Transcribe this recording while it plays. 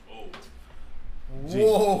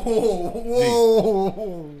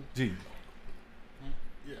Whoa. G.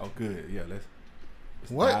 Oh, good. Yeah, let's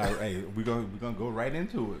What? Hey, we're gonna go right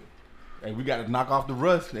into it. Hey, we got to knock off the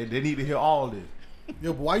rust. They need to hear all this.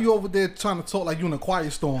 Yo, but why you over there trying to talk like you in a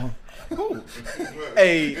quiet storm?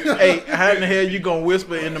 Hey, how in the hell you gonna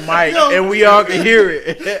whisper in the mic and we all can hear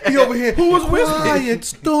it? He over here. Who was whispering? Quiet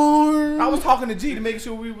storm. I was talking to G to make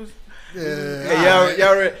sure we was. Yeah. Hey,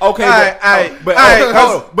 y'all ready? Okay, but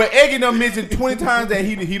but Eggy done mentioned 20 times that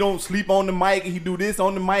he don't sleep on the mic. He do this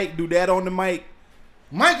on the mic, do that on the mic.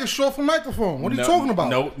 Mic is short for microphone. What are you talking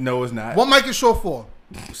about? No, it's not. What mic is short for?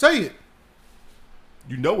 Say it.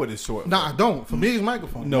 You know what it's short. Nah, I don't. For me, it's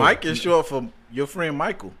microphone. No. Mike is short for your friend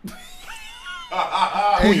Michael.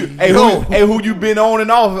 Who you been on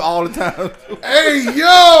and off all the time? Hey,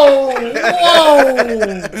 yo!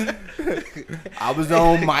 Whoa! I was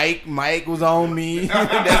on Mike. Mike was on me.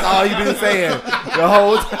 That's all you been saying the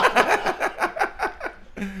whole time.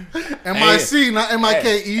 M-I-C, not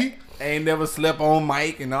M-I-K-E. Ain't never slept on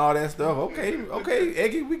Mike and all that stuff. Okay,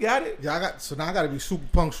 Eggy, we got it. Yeah, now I got to be super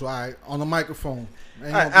punctual, all right, on the microphone. All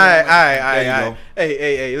right. go.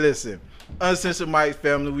 Hey, listen. Uncensored Mike's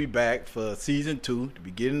Family, we back for season 2, the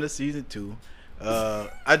beginning of season 2.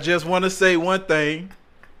 I just want to say one thing.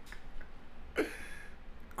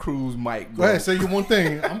 Cruise Mike broke. Go ahead, say your one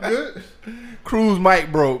thing. I'm good. Cruise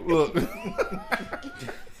Mike broke. Look.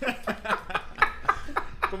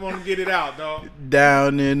 Come on and get it out, dog.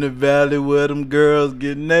 Down in the valley where them girls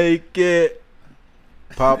get naked.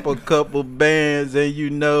 Pop a couple bands and you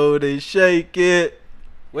know they shake it.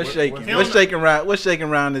 What's shaking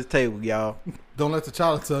around this table, y'all? Don't let the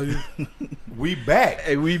child tell you. We back.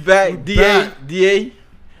 Hey, we back. DA.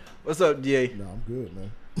 What's up, DA? No, I'm good,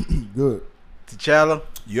 man. Good. T'Challa.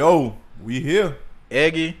 Yo, we here.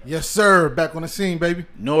 Eggy. Yes, sir. Back on the scene, baby.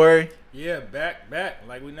 Nori. Yeah, back,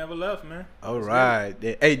 like we never left, man. All right.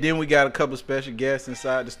 Hey, then we got a couple special guests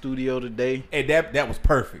inside the studio today. Hey, that was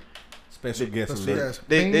perfect. Special guest alert.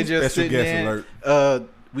 They just Special sitting guest in. alert.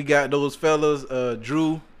 We got those fellas,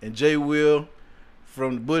 Drew and Jay Will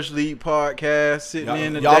from the Bush League podcast sitting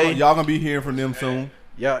in today. Y'all gonna be hearing from them soon.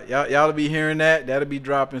 Y'all be hearing that. That'll be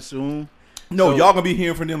dropping soon. No, So- y'all gonna be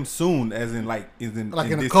hearing from them soon, as in like in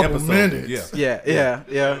a this couple episode. minutes. Yeah.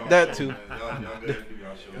 Yeah, that too.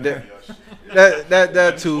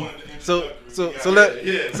 That too. So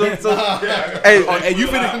hey,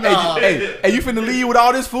 Hey, you finna leave with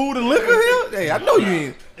all this food and liquor here? Hey, I know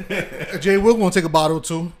you ain't. Jay Will gonna take a bottle or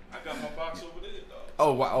two. I got my box over there, dog.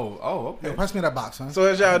 Oh, wow. Okay. Yo, pass me that box, huh? so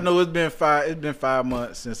as y'all know, it's been 5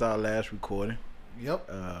 months since our last recording. Yep.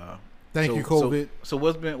 Uh, Thank you, COVID. So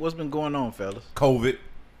what's been going on, fellas? COVID.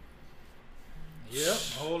 Yep,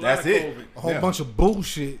 a whole lot That's of it. COVID. A whole bunch of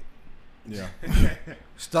bullshit. Yeah.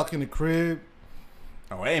 Stuck in the crib.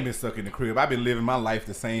 Oh, I ain't been stuck in the crib. I've been living my life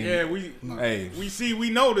the same. Yeah, we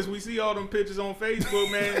notice. We see all them pictures on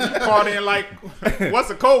Facebook, man. You partying like, what's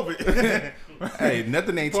a COVID? Hey,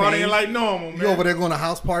 nothing ain't Partying changed like normal, man. You over there going to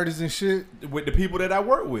house parties and shit. with the people that I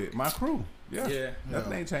work with, my crew. Yeah. Yeah.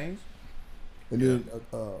 Nothing ain't changed. And then,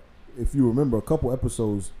 if you remember, a couple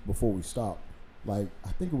episodes before we stopped, like I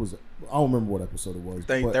think it was, I don't remember what episode it was. I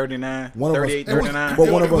think but 39, one of us- 38, it was- 39.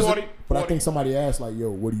 But one of us, 40. but I think somebody asked like, "Yo,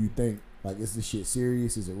 what do you think? Like, is this shit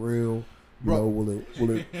serious? Is it real? You Bro. know, will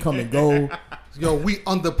it come and go? Yo, we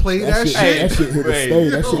underplayed that shit. That shit here to Hey, stay.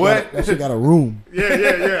 That shit got a room. Yeah.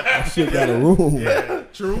 That shit got a room.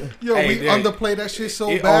 True. Yo, Hey, we they- underplayed that shit so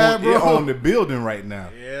It bad, on, bro. it on the building right now.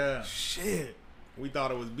 Yeah. Shit. We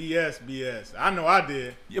thought it was BS. I know I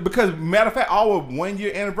did. Yeah, because matter of fact, our 1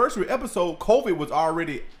 year anniversary episode, COVID was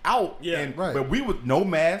already out. Yeah. and, Right. But we was no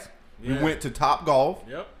mask. We Yeah. went to Top Golf.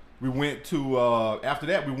 Yep. We went to after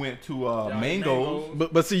that we went to Mango's.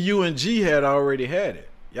 But see, you and G had already had it.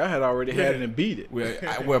 Y'all had already had it and beat it.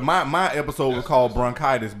 Well, my episode was called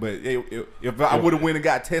bronchitis, but if I would have went and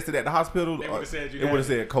got tested at the hospital, They would've said you it had would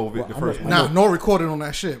have it. said COVID Well, the I first know- one. Nah, no recording on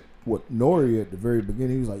that shit. What Nori at the very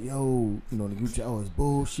beginning, he was like, "Yo, you know, the group chat, oh, it's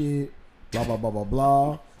bullshit, blah blah blah blah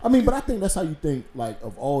blah." I mean, but I think that's how you think, like,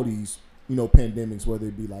 of all these, you know, pandemics, whether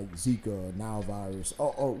it be like Zika, Nile virus,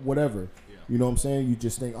 or whatever. You know what I'm saying? You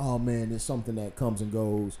just think, oh man, it's something that comes and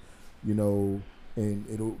goes, you know, and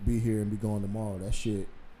it'll be here and be gone tomorrow. That shit.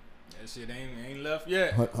 That shit ain't left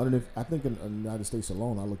yet. I think in the United States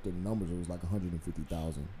alone, I looked at the numbers. It was like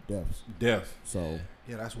 150,000 deaths. Death. So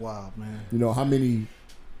Yeah, that's wild, man. you know how many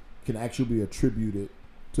can actually be attributed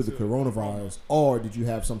to the coronavirus, or did you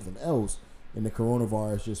have something else and the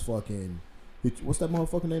coronavirus just fucking? What's that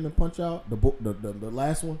motherfucking name in Punch Out? The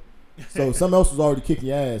last one. So something else was already kicking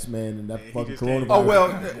your ass, man, and that He fucking just coronavirus. came-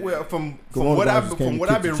 Oh well, from what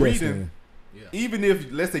I've been reading, Yeah. Even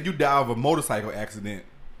if, let's say, you die of a motorcycle accident,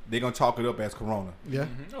 they're gonna chalk it up as corona Yeah.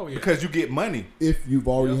 Oh yeah. because you get money. If you've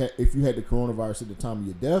already had, if you had the coronavirus at the time of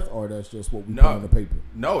your death, or that's just what we put on the paper.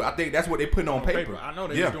 No, I think that's what they putting on paper. I know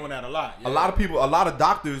they're doing that a lot. Yeah. A lot of people, a lot of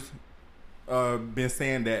doctors, been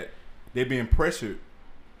saying that they're being pressured,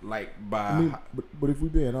 like by. I mean, but if we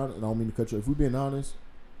being honest, and I don't mean to cut you. If we being honest,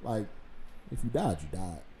 like if you died, you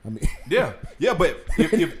died. I mean, yeah. But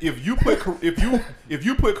if you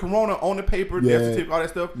put corona on the paper, death certificate, all that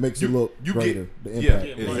stuff, makes it look greater. The yeah,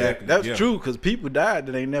 impact. exactly. That's true because people died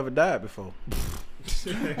that ain't never died before.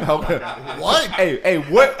 What? Hey,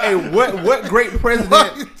 what great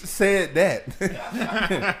president said that?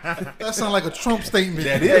 That sounds like a Trump statement.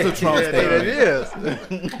 That is a Trump statement. It is.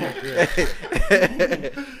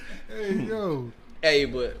 Hey, yo. Hey,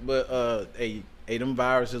 but them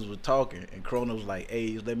viruses were talking, and Corona was like,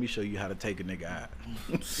 "Hey, let me show you how to take a nigga out."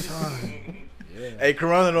 Hey,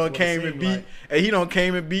 Corona don't came and beat. like. Hey, he don't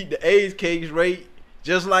came and beat the AIDS case rate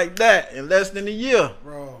just like that in less than a year.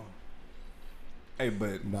 Bro. Hey,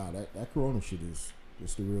 but Nah, that corona shit is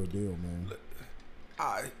just the real deal, man.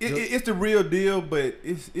 it's the real deal, but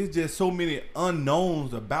it's just so many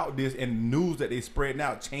unknowns about this, and news that they spreading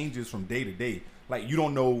out changes from day to day. Like, you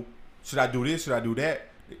don't know, should I do this? Should I do that?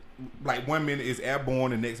 Like, 1 minute is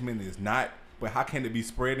airborne, the next minute is not. But how can it be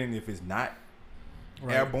spreading if it's not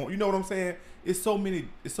airborne? You know what I'm saying? It's so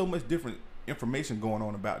much different information going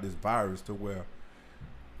on about this virus to where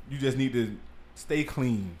you just need to stay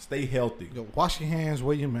clean, stay healthy. Yo, wash your hands,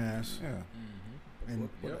 wear your mask. Yeah. And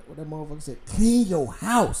What that motherfucker said, clean your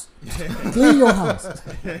house. Clean your house.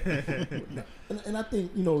 and I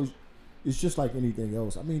think, it's just like anything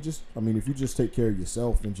else. I mean, if you just take care of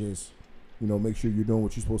yourself and just, make sure you're doing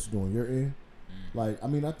what you're supposed to do on your end. Like, I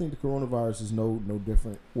mean, I think the coronavirus is no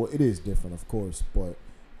different. Well, it is different, of course, but,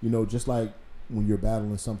 just like when you're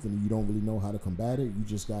battling something and you don't really know how to combat it, you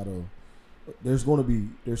just gotta, there's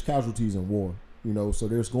casualties in war, so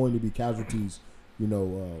there's going to be casualties,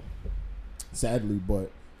 sadly,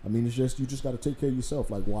 but I mean, it's just, you just got to take care of yourself,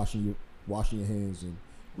 like washing your hands, and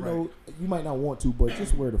you might not want to, but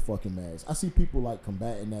just wear the fucking mask. I see people like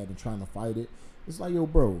combating that and trying to fight it. It's like, yo,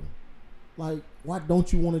 bro, like, why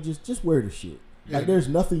don't you want to just wear the shit? Like, there's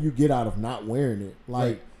nothing you get out of not wearing it.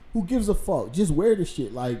 Like, who gives a fuck? Just wear the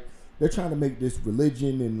shit. Like, they're trying to make this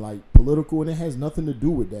religion and like political, and it has nothing to do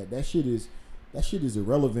with that. That shit is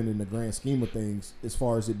irrelevant in the grand scheme of things, as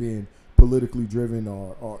far as it being politically driven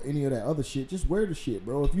or any of that other shit. Just wear the shit,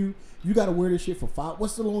 bro. If you gotta wear this shit for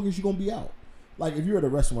what's the longest you gonna be out? Like, if you're at a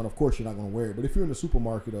restaurant, of course you're not gonna wear it. But if you're in a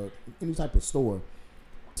supermarket or any type of store,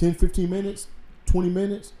 10, 15 minutes, 20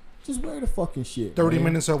 minutes, just wear the fucking shit. 30 man.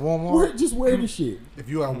 minutes at Walmart. Just wear the shit. If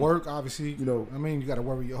you at work, obviously, I mean, you got to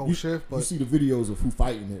worry your whole shift. But you see the videos of who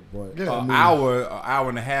fighting it, but An hour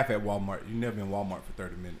and a half at Walmart. You never in Walmart for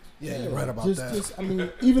 30 minutes. yeah, you're right about that. Just, I mean,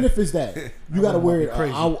 even if it's that, you got to wear it an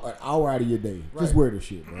crazy. hour out of your day. Right. Just wear the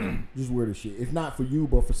shit, bro. Just wear the shit. If not for you,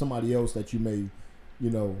 but for somebody else that you may,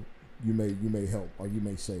 you may help or you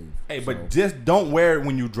may save. Hey, but just don't wear it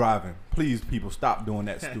when you're driving. Please, people, stop doing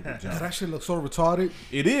that stupid junk. That shit looks so retarded.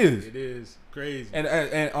 It is. It is crazy. And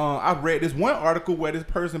I read this one article where this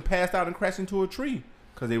person passed out and crashed into a tree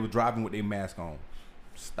because they were driving with their mask on.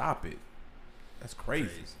 Stop it. That's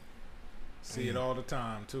crazy. See it all the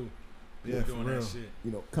time too. Yeah, doing for real. that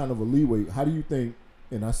shit. Kind of a leeway. How do you think?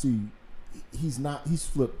 And I see he's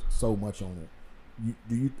flipped so much on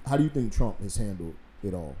it. How do you think Trump has handled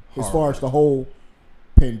it all, as far as the whole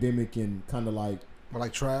pandemic and kind of like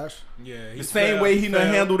trash? Yeah, The same way he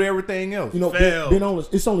done handled everything else. being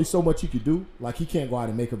honest, it's only so much he could do. Like, he can't go out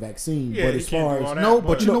and make a vaccine. Yeah, but he as can't far do as all that, No,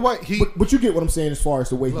 but you know what? but you get what I'm saying, as far as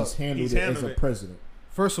the way Look, he's handled he's it as handled a it. president.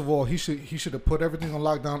 First of all, he should have put everything on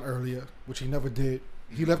lockdown earlier, which he never did.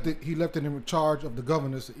 He left it in charge of the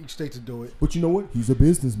governors of each state to do it. But you know what? He's a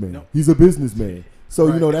businessman. No. He's a businessman. So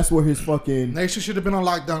Right. that's where his fucking Nation should have been on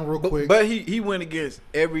lockdown real quick. But he went against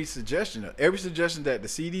every suggestion that the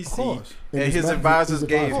CDC course. and And his his advisors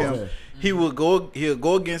advisors, gave him. yeah. He'll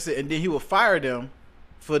go against it, and then he will fire them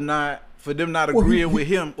for them not Well, agreeing with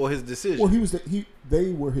him or his decision. well,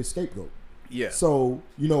 they were his scapegoat. yeah. So,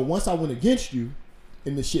 once I went against you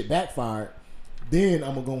and the shit backfired, then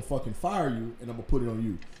I'm gonna fucking fire you and I'm gonna put it on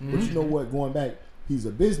you. But you know what? Going back, he's a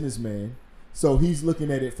businessman, so he's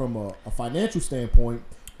looking at it from a financial standpoint.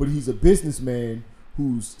 But he's a businessman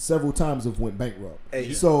who's several times have went bankrupt.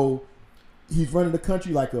 Hey. So he's running the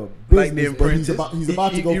country like a Like the business, but apprentice. he's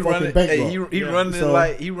about to go fucking running, bankrupt. he running So-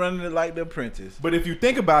 it like the apprentice. But if you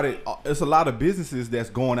think about it, it's a lot of businesses that's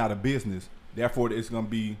going out of business. Therefore, it's going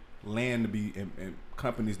to be land to be and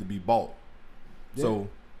companies to be bought. So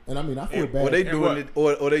And I mean, I feel bad. Or they doing it,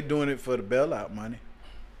 or they doing it for the bailout money.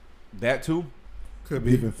 That too. Could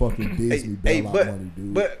be. Giving fucking Disney bailout money,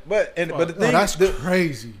 dude. But the thing, that's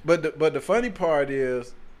crazy. But the funny part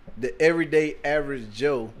is the everyday average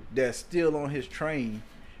Joe that's still on his train,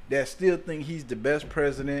 that still think he's the best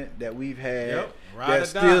president that we've had. Yep.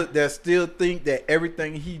 That still think that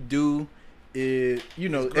everything he do is, you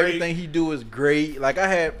know, everything he do is great. Like I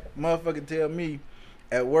had motherfucker tell me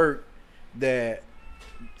at work that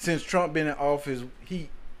since Trump been in office, he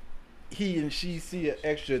and she see an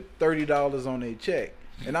extra $30 on their check,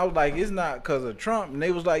 and I was like, it's not because of Trump, and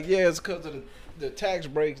they was like, yeah, it's because of the tax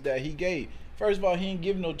breaks that he gave. First of all, he ain't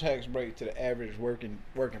give no tax break to the average working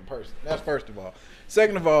person. That's first of all.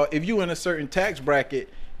 Second of all, if you in a certain tax bracket,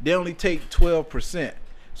 they only take 12%.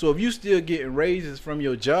 So if you still getting raises from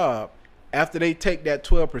your job, after they take that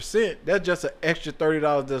 12%, that's just an extra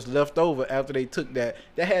 $30 that's left over after they took that.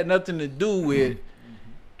 That had nothing to do with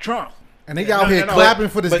Trump. And they out here clapping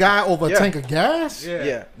for this guy over a tank of gas?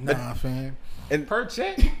 Yeah. Nah, fam. And per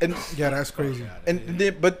check? And yeah, that's crazy. And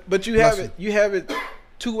then, but you have it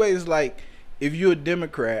two ways. Like if you're a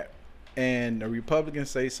Democrat and a Republican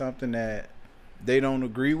say something that they don't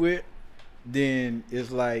agree with, then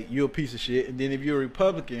it's like you're a piece of shit. And then if you're a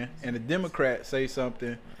Republican and a Democrat say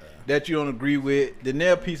something that you don't agree with, then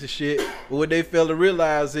they're a piece of shit. But what they fail to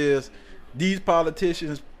realize is these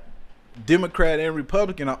politicians, Democrat and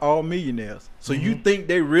Republican, are all millionaires. So you think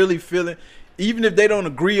they really feeling, even if they don't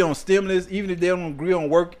agree on stimulus, even if they don't agree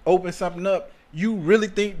on open something up, you really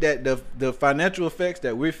think that the financial effects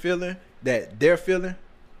that we're feeling, that they're feeling,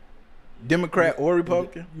 Democrat or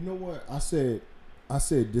Republican? You know what? I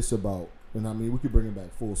said this about, and I mean, we could bring it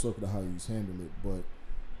back full circle to how he's handled it, but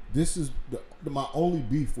this is my only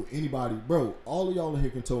beef with anybody, bro. All of y'all in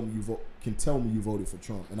here can tell me you voted for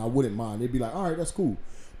Trump, and I wouldn't mind. They'd be like, all right, that's cool.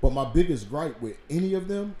 But my biggest gripe with any of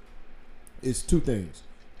them is two things.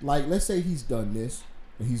 Like, let's say he's done this,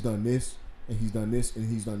 and he's done this, and he's done this, and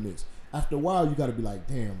he's done this. After a while, you got to be like,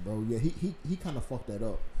 damn, bro, yeah, he kind of fucked that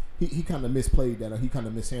up. He kind of misplayed that, or he kind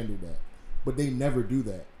of mishandled that. But they never do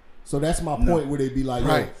that. So that's my point where they be like,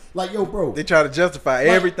 yo, bro. They try to justify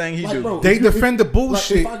everything he do. Bro, they defend the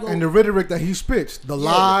bullshit and the rhetoric that he spits, the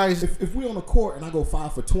lies. If we on the court and I go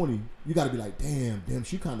 5 for 20, you got to be like, damn,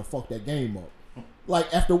 she kind of fucked that game up.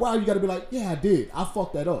 Like, after a while, you got to be like, yeah, I did. I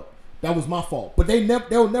fucked that up. That was my fault. But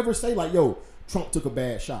they'll never say like, yo, Trump took a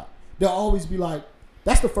bad shot. They'll always be like,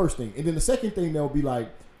 that's the first thing. And then the second thing, they'll be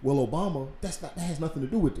like, well, Obama, that has nothing to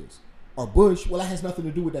do with this. Or Bush, well, that has nothing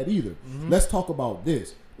to do with that either. Let's talk about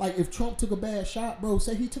this. Like, if Trump took a bad shot, bro,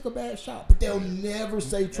 say he took a bad shot. But they'll never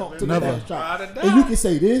say Trump took a bad shot. And you can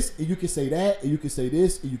say this, and you can say that, and you can say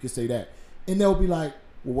this, and you can say that. And they'll be like,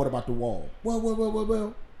 well, what about the wall? Well,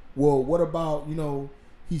 what about,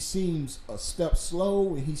 he seems a step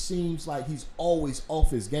slow, and he seems like he's always off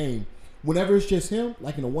his game. Whenever it's just him,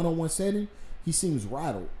 like in a one-on-one setting, he seems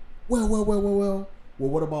rattled. Well,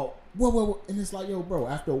 what about, and it's like, yo, bro,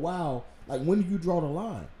 after a while, like, when do you draw the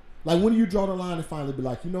line? Like, when do you draw the line and finally be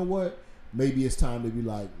like, you know what? Maybe it's time to be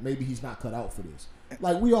like, maybe he's not cut out for this.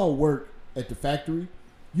 Like, we all work at the factory.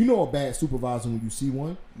 You know a bad supervisor when you see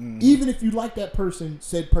one. Even if you like that person,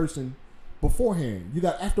 said person, beforehand,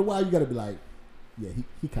 after a while, you got to be like, yeah,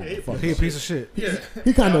 he kind of fuck up. He a piece of shit.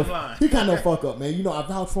 He kind of fuck up, man. I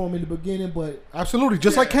vouched for him in the beginning, but absolutely,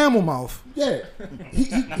 just like Camel Mouth. Yeah, he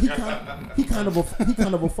kind of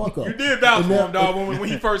a fuck up. You did vouch for him, dog, when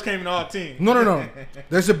he first came into our team. No.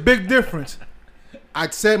 There's a big difference. I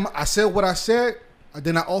said what I said, and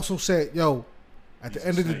then I also said, yo, at the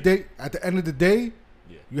end of the day,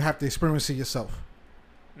 you have to experience it yourself.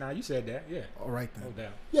 Nah, you said that, yeah. All right then. No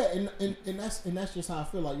doubt. Yeah, and that's just how I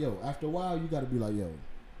feel. Like, yo, after a while, you got to be like, yo,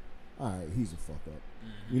 all right, he's a fuck up.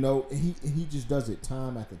 And he just does it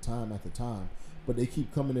time after time after time. But they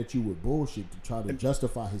keep coming at you with bullshit to try to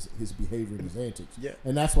justify his behavior and his antics. Yeah,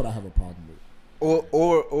 and that's what I have a problem with.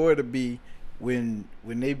 Or to be when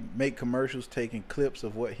they make commercials taking clips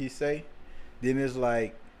of what he say, then it's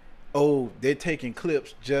like, oh, they're taking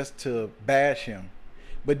clips just to bash him.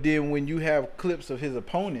 But then when you have clips of his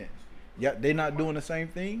opponent, they're not doing the same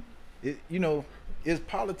thing. It's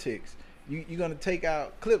politics. You're going to take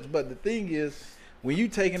out clips. But the thing is, when you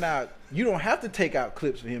taking out, you don't have to take out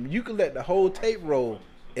clips of him. You can let the whole tape roll,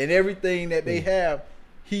 and everything that they have,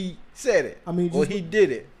 he said it. I mean, or he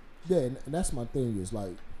did it. Yeah, and that's my thing is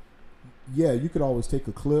like, yeah, you could always take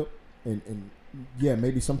a clip, and yeah,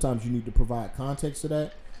 maybe sometimes you need to provide context to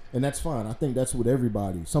that. And that's fine. I think that's with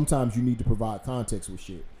everybody. Sometimes you need to provide context with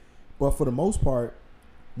shit. But for the most part,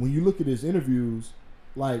 when you look at his interviews,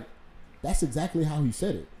 like, that's exactly how he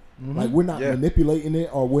said it. Like, we're not manipulating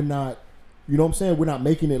it, or we're not, You know what I'm saying? We're not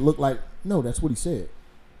making it look like, no, that's what he said.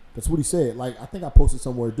 That's what he said. Like, I think I posted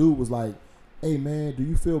somewhere, a dude was like, hey, man, do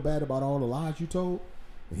you feel bad about all the lies you told?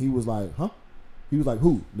 And he was like, huh? He was like,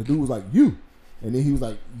 who? The dude was like, you. And then he was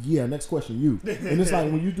like, yeah, next question, you. And it's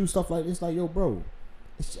like, when you do stuff like this, it's like, yo, bro,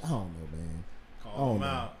 I don't know, man. Call him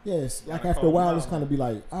out. Yes, like after a while, it's kind of be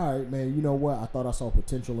like, all right, man, you know what? I thought I saw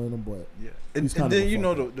potential in him, but yeah. And then you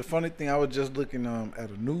know the funny thing, I was just looking at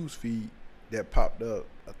a news feed that popped up,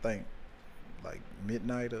 I think, like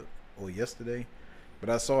midnight or yesterday, but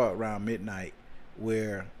I saw it around midnight.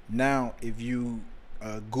 Where now, if you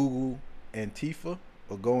Google Antifa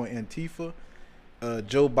or go on Antifa,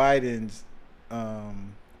 Joe Biden's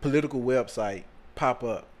political website pop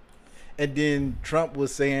up. And then Trump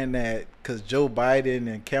was saying that because Joe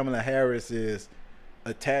Biden and Kamala Harris is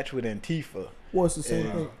attached with Antifa. Well, it's the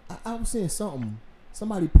same thing. I was saying something.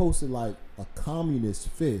 Somebody posted like a communist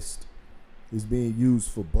fist is being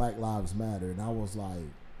used for Black Lives Matter. And I was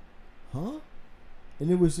like, huh?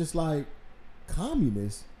 And it was just like,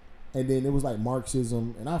 communist. And then it was like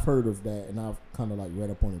Marxism. And I've heard of that. And I've kind of like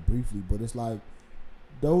read up on it briefly. But it's like,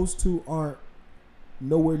 those two aren't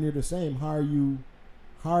nowhere near the same. How are you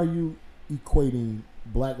equating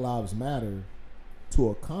Black Lives Matter to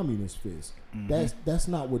a communist fist? Mm-hmm. That's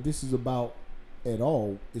not what this is about at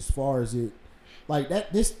all. As far as it, like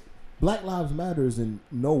that, this Black Lives Matter is in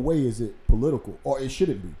no way is it political, or it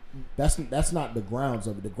shouldn't be. That's not the grounds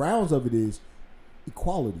of it. The grounds of it is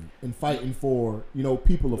equality and fighting for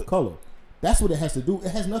people of color. That's what it has to do.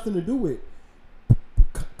 It has nothing to do with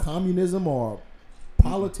communism or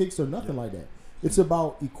politics or nothing like that. It's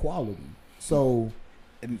about equality. So.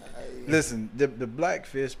 And listen, the black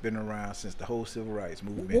fist been around since the whole civil rights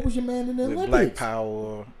movement. What was your man in the Olympics? Black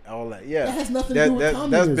power, all that. Yeah, that has nothing to do with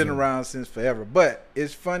communism. That's been around since forever. But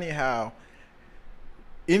it's funny how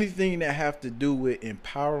anything that have to do with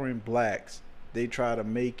empowering blacks, they try to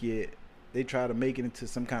make it into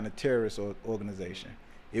some kind of terrorist organization.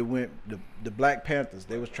 It went the Black Panthers.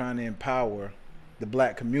 They was trying to empower the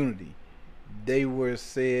black community. They were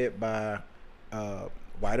said by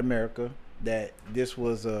white America that this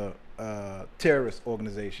was a terrorist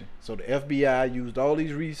organization. So the FBI used all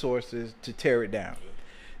these resources to tear it down.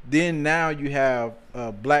 Then now you have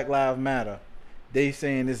Black Lives Matter. They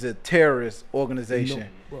saying it's a terrorist organization.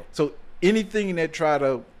 So anything that try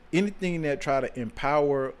to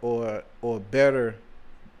empower or better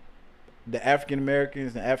the African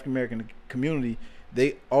Americans and African American community,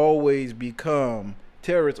 they always become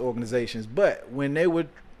terrorist organizations. But when they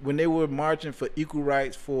were marching for equal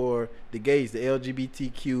rights for the gays, the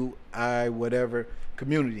LGBTQI whatever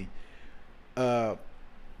community,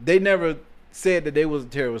 they never said that they was a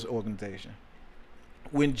terrorist organization.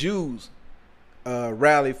 When Jews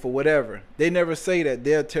rally for whatever, they never say that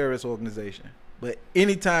they're a terrorist organization. But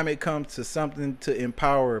anytime it comes to something to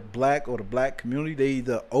empower black or the black community, they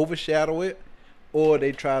either overshadow it or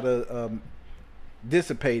they try to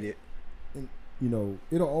dissipate it. And,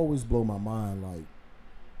 it'll always blow my mind, like,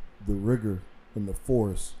 the rigor and the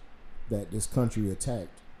force that this country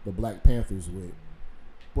attacked the Black Panthers with.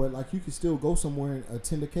 But, like, you can still go somewhere and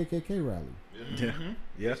attend a KKK rally. Yeah. Mm-hmm.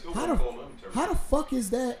 Yeah. How the fuck is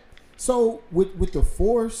that? So, with the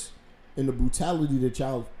force and the brutality that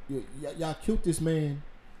y'all killed this man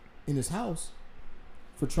in his house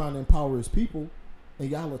for trying to empower his people, and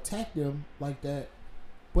y'all attacked them like that,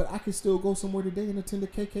 but I can still go somewhere today and attend a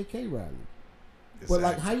KKK rally. Exactly. But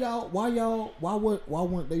like, why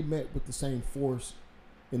weren't they met with the same force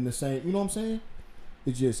in the same, you know what I'm saying?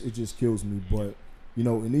 It just kills me. But,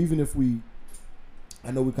 and even if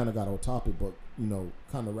I know we kind of got off topic, but,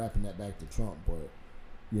 kind of wrapping that back to Trump, but,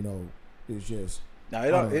 it's just. Now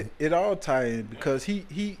it all tie in because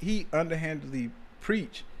he underhandedly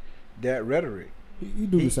preached that rhetoric. He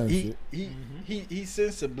do the same shit. He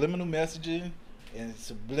sends subliminal messaging and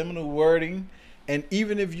subliminal wording, and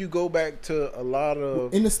even if you go back to a lot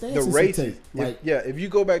of in the races, if you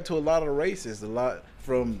go back to a lot of the races, a lot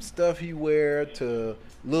from stuff he wear to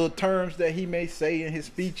little terms that he may say in his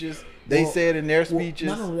speeches, they said in their speeches.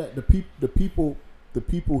 Not only that, the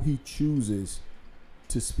people he chooses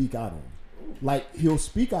to speak out on. Like, he'll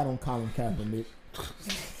speak out on Colin Kaepernick.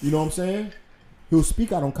 You know what I'm saying? He'll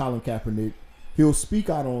speak out on Colin Kaepernick. He'll speak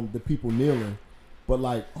out on the people kneeling. But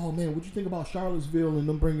like, oh man, what you think about Charlottesville and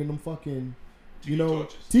them bringing them fucking,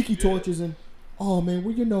 tiki torches and, oh man,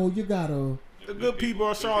 well you gotta. The good people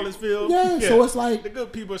of Charlottesville. Yeah, so it's like the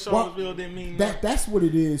good people of Charlottesville didn't mean that. That's what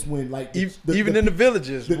it is when like even in the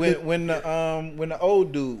villages when the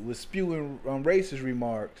old dude was spewing racist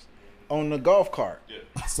remarks on the golf cart,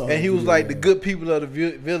 and he was like the good people of the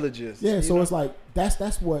villages. Yeah, so it's like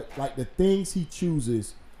that's what, like, the things he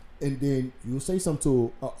chooses and then you'll say something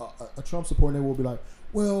to a Trump supporter, and they will be like,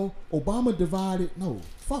 "Well, Obama divided." No,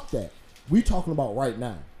 fuck that. We talking about right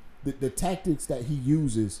now the tactics that he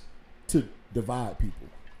uses to divide people.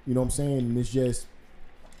 You know what I'm saying? And it's just,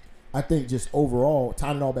 I think, just overall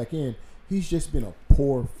tying it all back in, he's just been a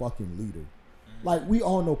poor fucking leader. Like, we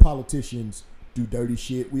all know politicians do dirty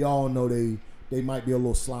shit. We all know they might be a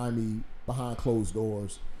little slimy behind closed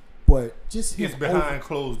doors. But just him behind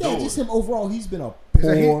closed doors. Yeah, just him overall, he's been a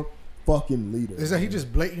poor fucking leader. Is that he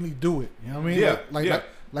just blatantly do it? You know what I mean? Yeah,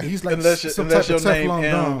 like he's like unless some your type of name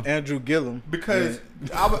Teflon Andrew Gillum. Because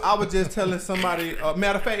I was just telling somebody.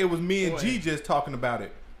 Matter of fact, it was me and G just talking about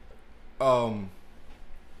it.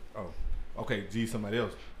 Okay, G somebody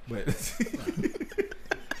else, but.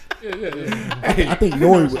 I think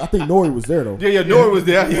Nori was there though. Yeah, Nori was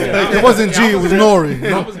there. Yeah. It wasn't G, it was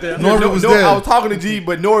Nori. I was there. Nori was there. I was talking to G,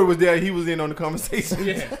 but Nori was there. He was in on the conversation.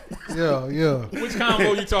 Yeah. Which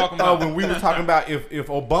combo you talking about? When we were talking about if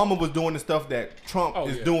Obama was doing the stuff that Trump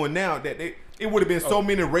is doing now, that it would have been so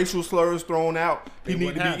many racial slurs thrown out. He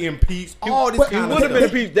needed to be impeached. All this kind of would have been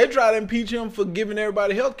stuff. impeached. They tried to impeach him for giving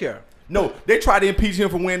everybody health care. No, they tried to impeach him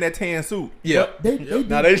for wearing that tan suit. Yeah, They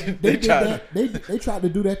tried to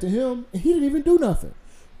do that to him, and he didn't even do nothing,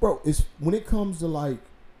 bro. It's when it comes to like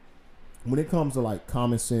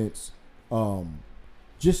common sense,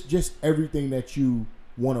 just everything that you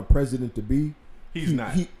want a president to be. He's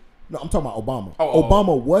not. No, I'm talking about Obama. Oh.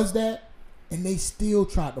 Obama was that, and they still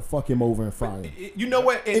tried to fuck him over and fry him. You know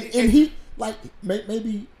what? And he like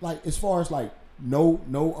maybe like as far as like no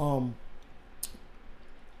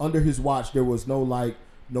under his watch there was no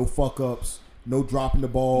fuck ups, no dropping the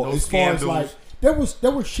ball. No as scandals. far as like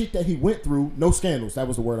there was shit that he went through, no scandals. That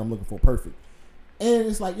was the word I'm looking for. Perfect. And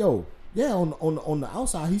it's like, yo, yeah, on the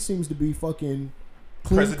outside he seems to be fucking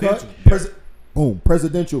clean cut.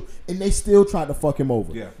 Presidential. And they still tried to fuck him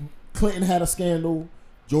over. Yeah. Clinton had a scandal.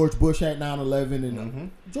 George Bush had 9/11, and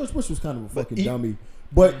George Bush was kind of a fucking dummy.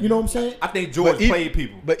 But you know what I'm saying? I think George played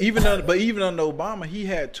people. But even under Obama, he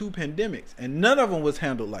had 2 pandemics, and none of them was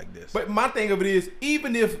handled like this. But my thing of it is,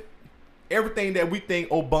 even if everything that we think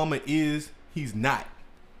Obama is, he's not.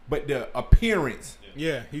 But the appearance.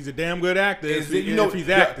 Yeah, he's a damn good actor. If if he's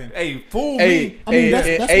acting. Hey, fool me. I mean,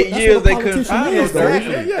 that's 8 years what a they couldn't politician find is,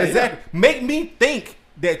 him. though. Exactly. Make me think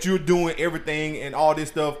that you're doing everything and all this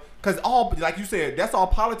stuff. Because all, like you said, that's all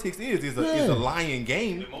politics is a lying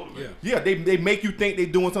game. Yeah, they make you think they're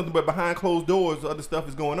doing something, but behind closed doors, other stuff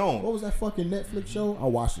is going on. What was that fucking Netflix show? I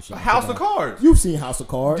watched the show. House of Cards. You've seen House of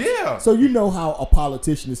Cards. Yeah. So you know how a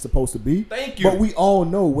politician is supposed to be. Thank you. But we all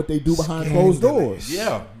know what they do behind closed doors.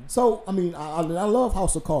 Yeah. So, I mean, I love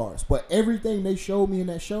House of Cards, but everything they showed me in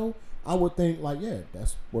that show, I would think like, yeah,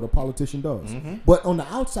 that's what a politician does. Mm-hmm. But on the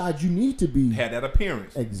outside, you need to be had that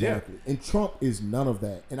appearance. Exactly. Yeah. And Trump is none of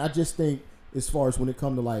that. And I just think, as far as when it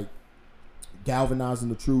comes to like galvanizing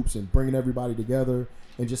the troops and bringing everybody together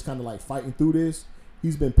and just kind of like fighting through this,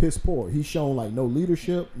 he's been piss poor. He's shown like no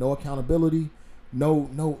leadership, no accountability,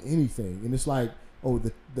 no anything. And it's like, oh,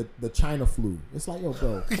 the China flu. It's like, yo,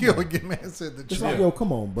 bro. Get man said the It's like, yo,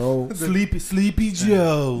 come on, bro. Sleepy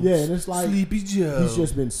Joe. Yeah, and it's like Sleepy Joe. He's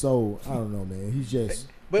just been so, I don't know, man. He's just.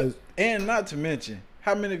 But and not to mention,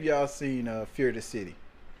 how many of y'all seen Fear the City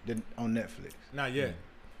on Netflix? Not yet.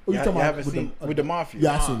 Oh, you talking about haven't seen with the mafia?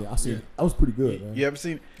 Yeah, I seen it. That was pretty good, man. You haven't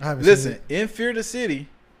seen it? I haven't Listen, seen it. in Fear the City,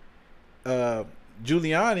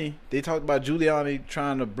 Giuliani, they talked about Giuliani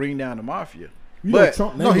trying to bring down the mafia. You know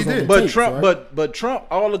Trump no, he did. But tapes, Trump, right? but Trump,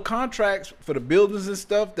 all the contracts for the buildings and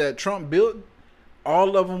stuff that Trump built,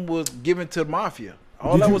 all of them was given to the mafia.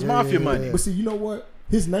 All that was mafia money. But see, you know what?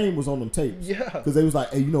 His name was on them tapes. Yeah. Because they was like,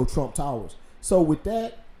 hey, you know Trump Towers. So with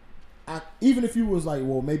that, even if you was like,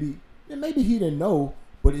 well, maybe he didn't know,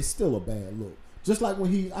 but it's still a bad look. Just like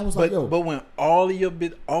when I was like, yo. But when all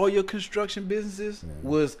your construction businesses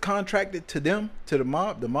was contracted to them, to the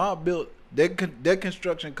mob built their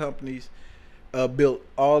construction companies, built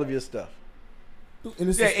all of your stuff. And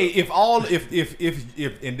it's if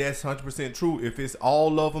and that's 100% true. If it's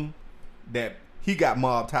all of them that he got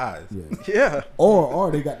mob ties. Yeah. Or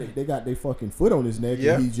they got their fucking foot on his neck.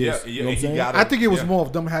 Yeah. And he just, you know what I'm saying? I think it was more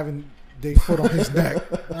of them having their foot on his neck.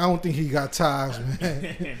 I don't think he got ties,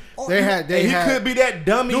 man. He could be that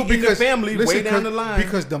dummy in the family way down the line.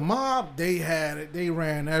 Because the mob, they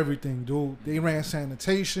ran everything, dude. They ran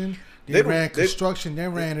sanitation. They ran construction. They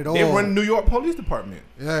ran it all. They run the New York Police Department.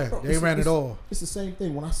 Yeah, they ran it all. It's the same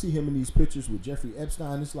thing. When I see him in these pictures with Jeffrey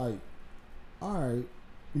Epstein, it's like, all right, you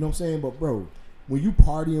know what I'm saying? But, bro, when you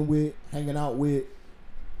partying with, hanging out with,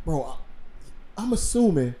 bro, I'm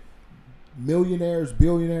assuming millionaires,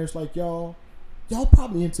 billionaires like y'all y'all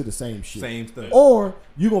probably into the same shit. Same stuff. Or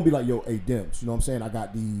you gonna be like, yo, hey, Demps, you know what I'm saying? I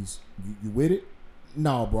got these. You with it?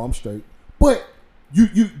 No, bro, I'm straight. But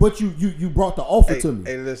you brought the offer to me.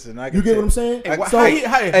 Hey, listen, you get what I'm saying? Hey, how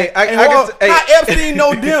Epstein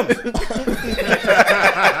know Demps?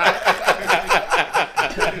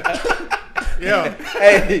 Yeah.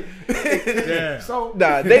 Hey. Yeah. So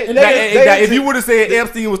if you would have said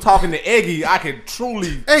Epstein was talking to Eggy, I could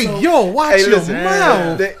truly. Hey, yo, watch your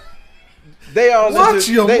mouth. They all watch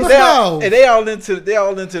into, your they, mouth. they all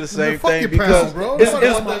into the same thing because bro.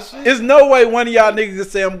 It's no way one of y'all niggas can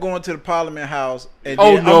say I'm going to the Parliament House and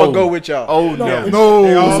then I'm gonna go with y'all. Oh no,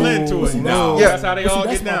 they all into it. No, yeah. That's how they all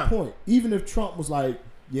that's get down. my point. Even if Trump was like,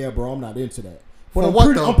 yeah, bro, I'm not into that. But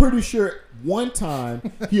For I'm pretty sure one time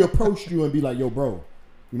he approached you and be like, yo, bro,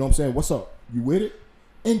 you know what I'm saying? What's up? You with it?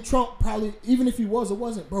 And Trump probably, even if he was or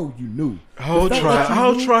wasn't, bro, you knew. I'll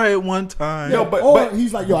try it one time. Yeah, but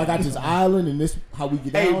he's like, yo, I got this island and this how we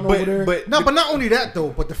get down over there. But not only that though,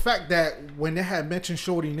 but the fact that when they had mentioned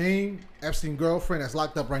Shorty name, Epstein's girlfriend that's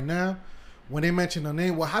locked up right now, when they mentioned her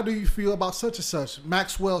name, well, how do you feel about such and such?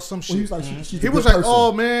 Maxwell, some shit. He was like, she's he a was good like, person.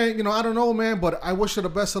 oh man, you know, I don't know, man, but I wish her the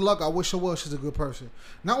best of luck. I wish her well. She's a good person.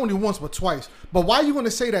 Not only once, but twice. But why are you going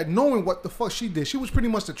to say that knowing what the fuck she did? She was pretty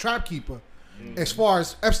much the trap keeper as far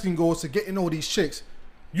as Epstein goes to getting all these chicks.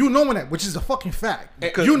 You knowing that, which is a fucking fact.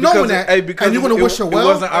 Because and you're going to wish her well.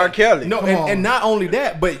 It wasn't R. Kelly. No, and not only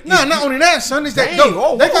that, but not only that, son. Is that they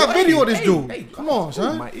got video of this dude? Hey, come on,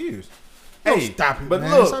 son. My ears. Hey, stop it, but man.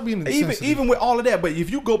 look, Stop being even with all of that, but if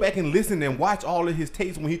you go back and listen and watch all of his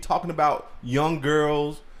tapes when he's talking about young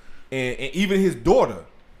girls and even his daughter,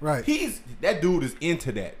 right? That dude is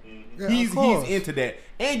into that. Yeah, he's into that,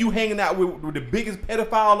 and you hanging out with the biggest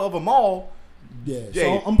pedophile of them all. Yeah,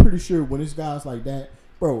 so I'm pretty sure when it's guys like that,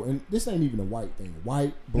 bro, and this ain't even a white thing.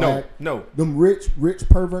 White, black, no. Them rich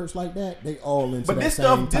perverts like that, they all into but that this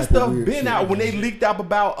same stuff type of weird been shit, out when they leaked out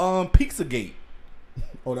about Pizzagate.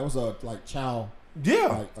 Oh, that was a like child. Yeah,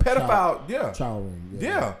 like pedophile. Child ring.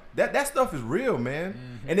 Yeah. That stuff is real,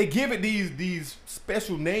 man. And they give it these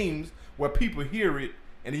special names where people hear it,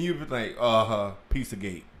 and then you be like,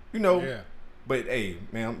 Pizzagate, you know. Yeah. But hey,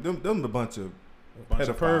 man, them a bunch of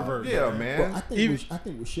perverts. Yeah, man. But I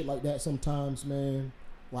think with shit like that sometimes, man,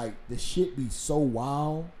 like the shit be so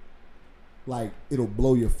wild, like it'll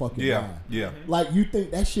blow your fucking mind. Yeah. Like you think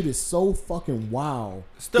that shit is so fucking wild.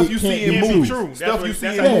 Stuff you see in movies. Stuff you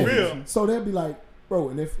see in movies. So they'll be like, bro,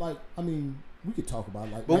 and if like, I mean, we could talk about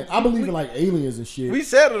it. Like, I believe in like aliens and shit. We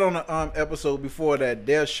said it on the episode before that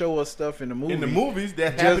they'll show us stuff in the movie. In the movies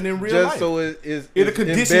that happen in real life. Just so it'll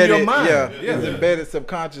condition embedded, your mind. Yeah, it's embedded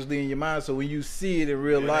subconsciously in your mind. So when you see it in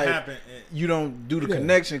real life, you don't do the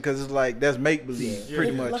connection because it's like that's make believe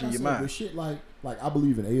pretty much like in I your said, mind. With shit like I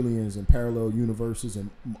believe in aliens and parallel universes and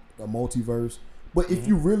a multiverse. But if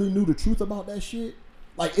you really knew the truth about that shit,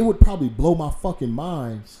 like it would probably blow my fucking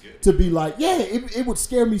mind to be like, it would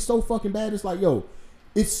scare me so fucking bad. It's like, yo,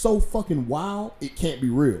 it's so fucking wild, it can't be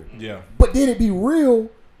real. Yeah. But then it be real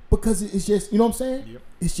because it's just, you know what I'm saying? Yep.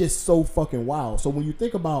 It's just so fucking wild. So when you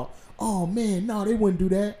think about, oh man, no, they wouldn't do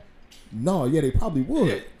that. No, yeah, they probably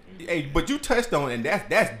would. Yeah. Hey, but you touched on, and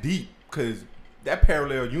that's deep because that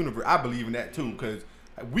parallel universe, I believe in that too because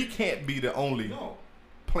we can't be the only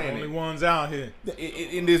planet. Only ones out here.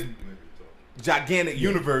 In this gigantic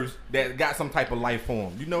universe that got some type of life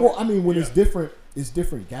form, you know? Well, I mean, when it's different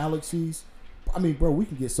galaxies. I mean, bro, we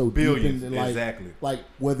can get so billions, deep into like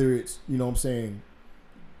whether it's, you know what I'm saying,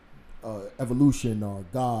 evolution or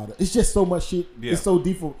God. It's just so much shit. Yeah. It's so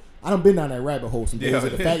deep. I done been down that rabbit hole some days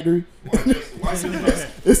at the factory.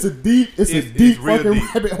 It's a deep fucking deep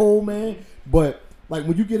rabbit hole, man. But like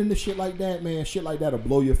when you get into shit like that, man, shit like that'll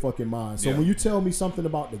blow your fucking mind. So when you tell me something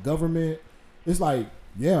about the government, it's like,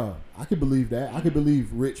 yeah, I could believe that. I could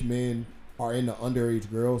believe rich men are into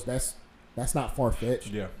underage girls. That's not far-fetched.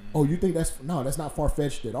 Yeah. Oh, you think that's not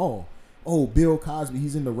far-fetched at all. Oh, Bill Cosby,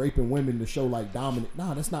 he's into raping women to show like dominant.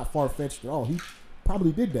 Nah, that's not far-fetched at all. He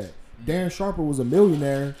probably did that. Darren Sharper was a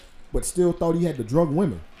millionaire, but still thought he had to drug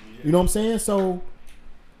women. You know what I'm saying? So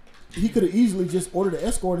he could have easily just ordered an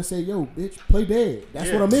escort and said, yo, bitch, play dead. That's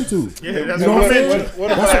what I'm into. Yeah, that's you know what I'm saying?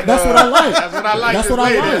 That's what I like. That's what I like. That's what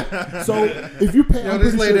I like. So if you pay,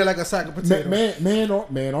 this lady there like a sack of potatoes.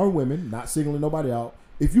 Man or women, not singling nobody out.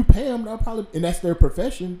 If you pay them, they'll probably, and that's their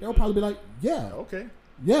profession, they'll probably be like, yeah, okay,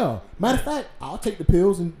 yeah. Matter of fact, I'll take the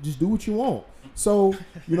pills and just do what you want. So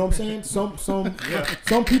you know what I'm saying? Some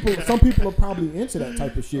people are probably into that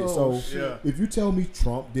type of shit. If you tell me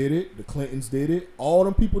Trump did it, the Clintons did it, all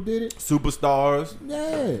them people did it, superstars,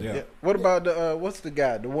 yeah. What about the what's the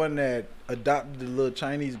guy? The one that adopted the little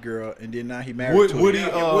Chinese girl and then now he married to her. Woody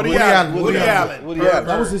Allen.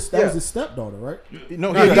 That was his stepdaughter, right?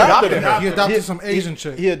 No, he he adopted adopted her. He adopted some Asian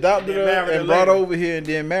chick. He adopted And her married her and brought her later. over here and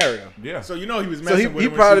then married her. Yeah. So you know he was So messing with he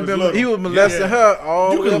her probably when she was he was little. molesting her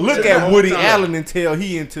all You the way can up look to at the Woody whole time. Allen and tell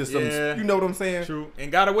he into some. Yeah. You know what I'm saying? True,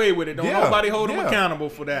 and got away with it. Don't Yeah, nobody hold him yeah. accountable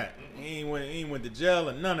for that. He ain't went to jail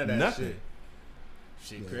and none of that Nothing.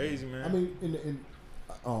 shit. Crazy, man. I mean,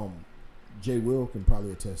 Jay Will can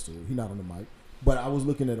probably attest to it. He's not on the mic, but I was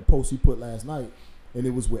looking at a post he put last night, and it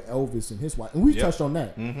was with Elvis and his wife, and we Yep. touched on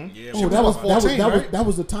that. Mm-hmm. yeah, Oh, was about 14, right? that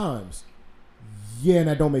was the times. Yeah, and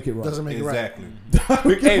that don't make it right. Doesn't make it right.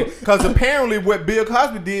 Exactly. Because apparently what Bill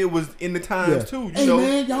Cosby did was in the times Yeah. too. You Hey know.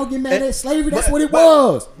 man, y'all get mad at slavery. That's but- what it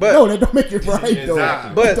was. but- No, that don't make it right Exactly.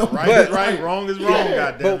 though. But- Don't right make is it right, wrong is wrong.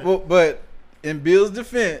 Goddamn. But in Bill's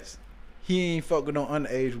defense, he ain't fucking on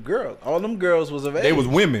underage girls. All them girls was of age. They was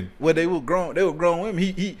women. Well, they were grown. They were grown women.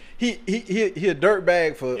 He a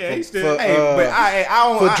dirtbag for Yeah, he for, still- for, Hey, but I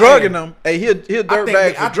don't for drugging them. Hey, he a dirt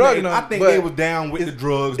bag for drugging them. I think but they was down with the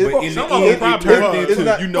drugs, it's- but in some the of them end, it probably turned was. into, It's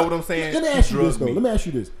not- you know what I'm saying? Let me ask you this Drug though. meat. Let me ask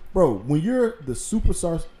you this, bro. When you're the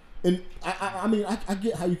superstar, and I mean, I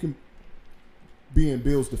get how you can be in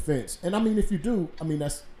Bill's defense, and I mean, if you do, I mean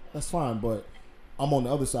that's fine. But I'm on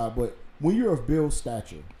the other side. But when you're of Bill's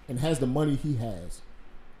stature and has the money he has,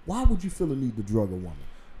 why would you feel the need to drug a woman?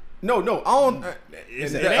 No, I don't.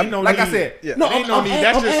 It ain't no like I need. said, Yeah. No, It ain't I'm, no need. I'm,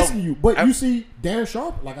 That's I'm just- asking you. But you see, Darren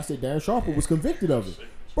Sharper, like I said, Darren Sharper was convicted of it,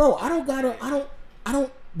 bro. I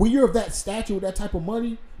don't. When you're of that stature with that type of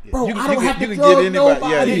money, bro, You can- I don't you have can to get drug anybody.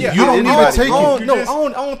 nobody. Yeah, Yeah, You don't need to take it.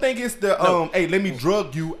 I don't think it's the hey, let me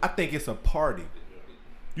drug you. I think it's a party.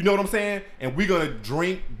 You know what I'm saying? And we're gonna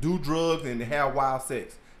drink, do drugs, and have wild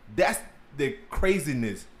sex. That's the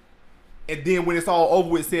craziness. And then when it's all over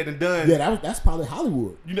with, said and done, Yeah, that's probably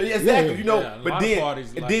Hollywood. you know, exactly. Yeah. You know, Yeah, a but lot of then,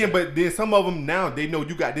 parties and like then, that. but then some of them now they know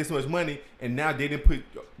you got this much money, and now they didn't put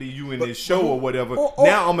you in this show or whatever.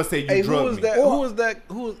 Now I'm gonna say you Hey, who drugged was me. that? Who was that?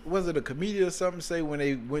 Who was it? A comedian or something? Say when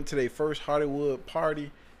they went to their first Hollywood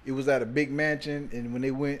party, it was at a big mansion, and when they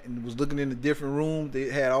went and was looking in the different rooms, they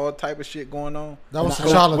had all type of shit going on. That was And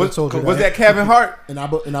I- T'Challa that Was, told you was that. that Kevin Hart? And I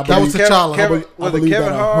That was believe, T'Challa. Kevin, I was it believe Kevin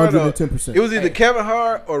that Hart? Or, 110%. it was either Kevin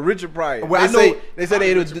Hart or Richard Pryor. Well, I they know- said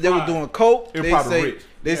they were doing coke. It was They probably say Rich.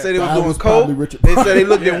 they said they That was doing was probably coke. Richard They said they Pryor.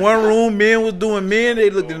 looked in one room. Men was doing men. They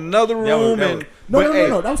looked in another room. that and was- No, But, no, hey,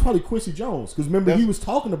 no. That was probably Quincy Jones. Because remember, he That's- was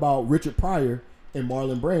talking about Richard Pryor and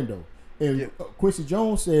Marlon Brando. And Yeah. Quincy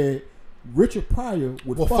Jones said Richard Pryor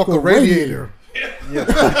would Well, fuck fuck a radiator.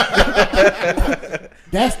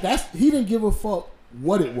 That's he didn't give a fuck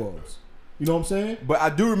what it was. You know what I'm saying? But I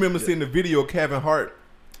do remember seeing the video of Kevin Hart,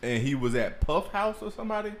 and he was at Puff House or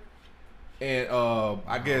somebody, and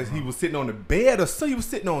I guess he was sitting on the bed or so he was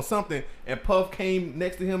sitting on something, and Puff came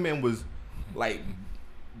next to him and was like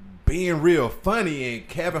being real funny, and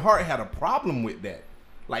Kevin Hart had a problem with that.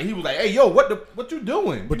 Like he was like, "Hey, yo, what you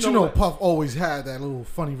doing?" But you know, what? Puff always had that little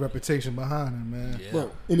funny reputation behind him, man. Bro,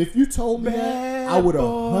 and if you told me that, I would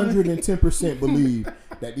 110% believe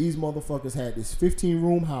that these motherfuckers had this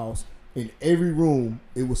 15-room house. In every room,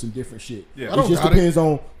 it was some different shit. Yeah. I It don't just doubt depends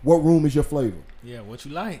on what room is your flavor. Yeah, what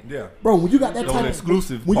you like? Yeah, Bro, when you got that Those type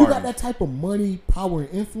exclusive when you got parties. that type of money, power, and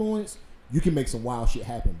influence, you can make some wild shit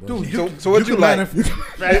happen, bro. Dude, So what you can like?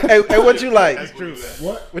 manif- Hey, what you like? That's true.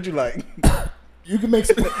 What? What you like? You can make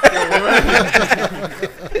some.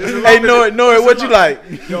 Hey, Noah, what you like?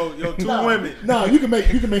 Yo, two women. Nah, you can make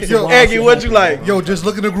some. Yo, wild Aggie, shit what you happen, like? bro. Yo, just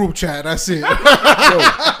look in the group chat. That's it.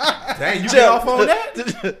 dang, you get off on that? Dude,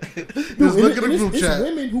 Just and look at the it's- group it's chat.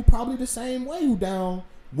 women who probably the same way who down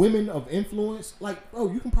women of influence. Like,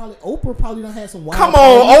 bro, you can probably Oprah probably done had some wild. Come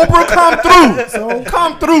on, parties. Oprah, come through, So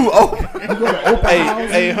come through, Oprah. you go to Oprah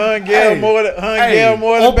house. Hey, hung Gail Hey, more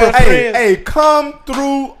than Oprah, best hey, friends. hey, come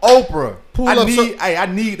through, Oprah. Pull I up need, I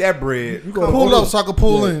need that bread. You go to Pull Oprah- up so I can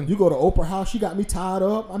pull yeah, in. You go to Oprah house. She got me tied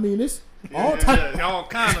up. I mean, it's all type. Yeah, all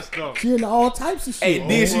kind of stuff. She into all types of Hey, shit.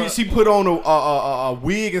 then she put on a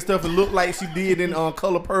wig and stuff and looked like she did in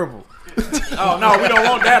Color Purple. Oh no, we don't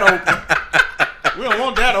want that open. We don't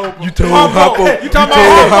want that open. You told Harpo- Harpo, you talking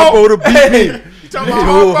about Harpo to beat me. You talking You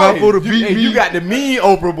about told Harpo? Harpo to beat Hey, me. you got the mean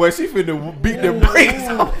Oprah, boy. She finna beat the brakes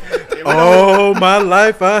off. All my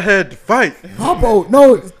life I had to fight. Harpo,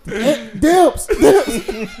 no, Dips.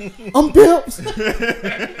 I'm Dips.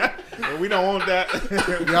 But we don't want that.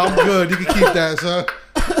 Yeah, I'm good. You can keep that, son.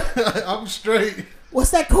 I'm straight. What's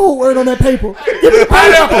that code word on that paper?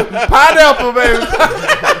 Pineapple, baby.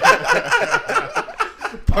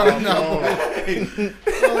 Pineapple.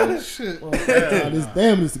 Oh shit. Well, this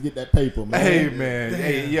damn is to get that paper, man. Hey man,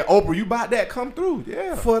 hey yeah, Oprah, you bought that? Come through,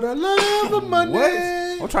 yeah. For the love of money. What?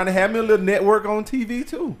 I'm trying to have me a little network on TV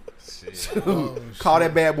too. Call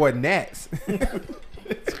that bad boy Nats.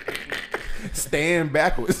 Stand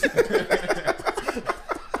backwards.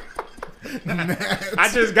 I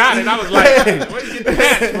just got it. I was like, where you get the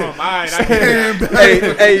Nats from? All right, I get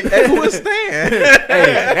it. Hey, who is Stan?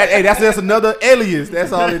 hey, that's just another alias.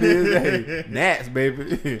 That's all it is. Hey, Nats,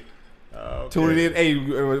 baby. Okay. Tune it in. Hey,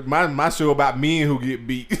 my show about men who get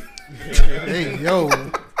beat. Hey, yo.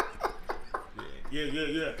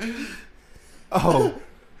 Yeah. Oh.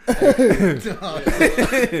 Yo,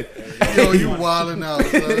 you wildin' out,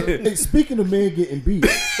 son. Hey, speaking of men getting beat,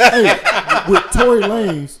 hey, with Tory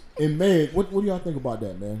Lanez and Meg, what do y'all think about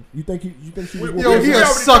that, man? You think she was Yo, whooping he his a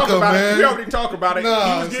ass? sucker, about man. It. We already talked about it.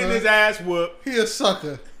 Nah, He was getting son. his ass whooped. He a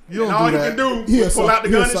sucker. You And don't all do he that. can do He a is pull sucker. out the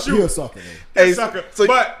He a gun and sucker. shoot. He a sucker, man. He's Hey, a sucker. so-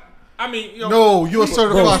 But I mean, No, you a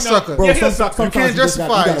certified Bro, sucker. Bro, Yeah, he a sucker. sometimes You can't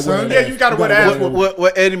justify it, son. Yeah, you gotta wear the ass whoop.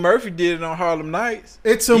 What Eddie Murphy did on Harlem Nights.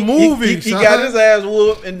 It's a movie, He son. got his ass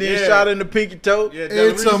whooped and then Yeah. shot in the pinky toe. yeah,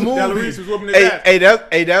 It's a movie. Delarice was whooping his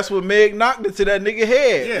ass. That's what Meg knocked it to that nigga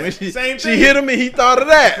head. Yeah, When same she thing. hit him and he thought of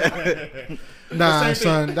that. Nah, Same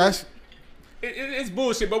son. thing. That's It's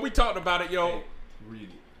bullshit, but we talked about it, yo.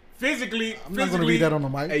 Physically, I'm not gonna read that on the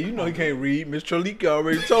mic. Hey, you know he can't read. Miss Trolika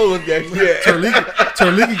already told us that. Yeah.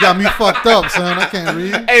 Terliki got me fucked up, son. I can't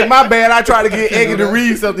read. Hey, my bad. I tried to get Eggy do to that.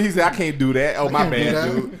 read something. He said, I can't do that. Oh, my can't do bad,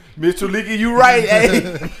 that. dude. Mr. Leaky, you right. Hey.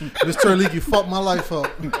 Miss Terliki fucked my life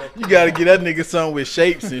up. You gotta get that nigga something with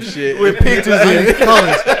shapes and shit. With pictures I in need it.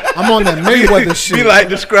 colors. I'm on that Mayweather shit. Be like,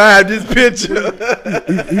 describe this picture.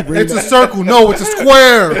 It's a circle. No, it's a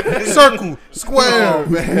square. Circle. Square.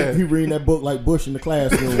 He reading that book like Bush in the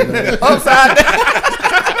classroom, man. Upside down.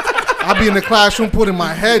 I'll be in the classroom putting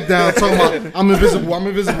my head down talking about I'm invisible.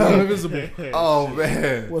 Oh,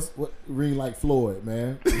 man. What reading like Floyd,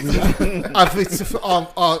 man. I think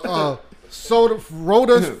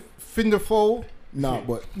Rhoda Finderfold.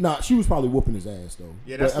 Nah, she was probably whooping his ass though.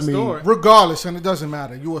 Yeah, that's But, the story. Regardless, and it doesn't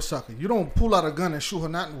matter. You a sucker. You don't pull out a gun and shoot her.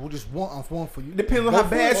 Not we'll just one off one for you. Depends on how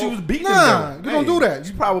bad she was beating Nah, him. you don't do that.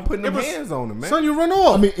 She probably putting them was- hands on him, man. Son, you run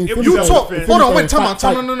off. I mean, in If Philly you fans- talk. in Philly Hold on, wait, fans time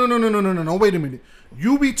fight- out. No. Wait a minute.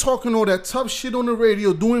 You be talking all that tough shit on the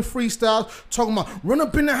radio, doing freestyles, talking about run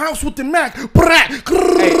up in the house with the Mac.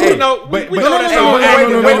 Hey, No, we but- know no, that's no, all wait a acting.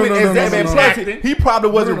 minute, Wait a wait a minute. minute, Exactly, no, no, plus, no. he probably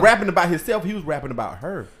wasn't No. rapping about himself. He was rapping about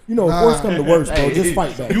her. You know, if worst come to worst, bro, just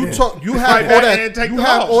fight back. You man. talk. You Fight have all back and that. take You the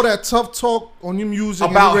have loss. all that tough talk on your music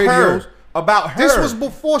About and your her. radios. About her. This was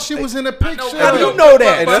before she was in the picture. How do you know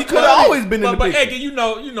that? But- She could have always been in the But picture. Eggy, you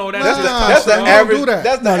know that. Nah, That's the don't average. do that.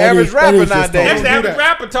 That's the No, that average is- that rapper is just nowadays. That's Don't the do average that.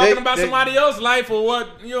 rapper talking They- about they- somebody else's life or what,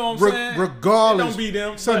 you know what I'm saying? Regardless, It don't be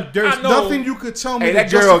them. Son, but there's I know- nothing you could tell me Hey, to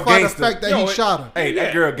that girl justify the gangster. fact that Yo, he it- shot her. Hey, that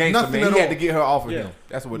Yeah. girl gangster, Nothing man. at He had all. to get her off of Yeah. him.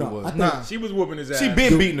 That's what No, it was. I think- Nah. She was whooping his ass. She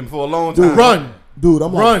been beating him for a long time. Run. Dude,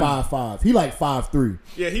 I'm Run. like 5'5". He like 5'3".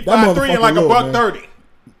 Yeah, he That 5'3" and like a motherfucker buck little, man. 30.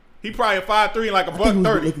 He probably a 5'3" and like a I buck think he was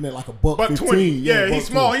 30. looking at like a buck Buck 15. 20. Yeah, buck he's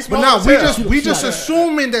small. 20. He's But small. now as we hell. just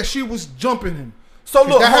assuming that she was jumping him. So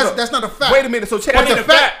look, That hold has- up. that's not a fact. Wait a minute. So check But it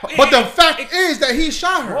the out. fact is that he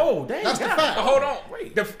shot her. Oh, damn, That's the God. fact. But hold on.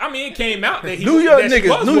 I mean, it came out that he New York that she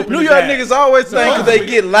was niggas, whooping New his York ass. niggas always think because they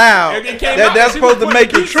get loud It came that out that's that she was supposed to putting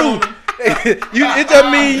make it beats true. on him. It just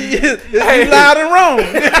mean you loud and wrong.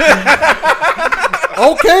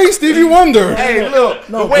 Okay, Stevie Wonder. Hey, look.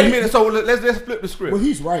 No, but wait a but- minute. So let's flip the script. Well,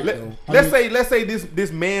 he's right, though. I Let's mean- say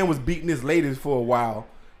this man was beating this lady for a while,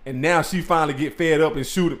 and now she finally get fed up and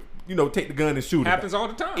shoot him. You know, take the gun and shoot him. Happens all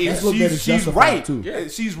the time. If Let's look at it she's justified, right. too. Yeah,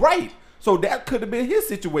 she's right. So that could have been his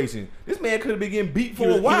situation. This man could have been getting beat for He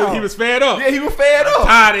was- a while. he was fed up. Yeah, he was fed up.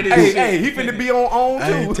 tired of this Hey, shit. hey, he finna be on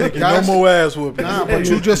I ain't too. taking Guys- no more ass whooping. Nah, but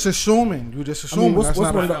you just assuming. You just I assuming. mean, what's That's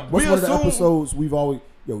one not of a the, fact. what's We one of the assume- episodes we've always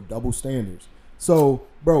double standards. So,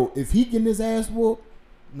 bro, if he getting his ass whooped,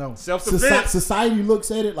 No. Self-defense. society looks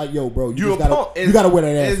at it like, yo, bro, You you just a punk. gotta wear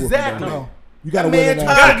that ass Exactly. whooping, bro. No. You gotta That wear man that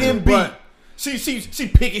tired ass of getting whooping. beat. She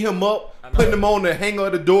picking him up, putting him on the hanger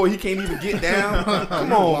of the door. He can't even get down.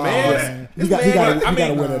 Come on, man. He gotta I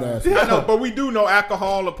mean, wear that ass. I know, but we do know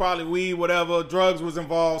alcohol or probably weed, whatever, drugs was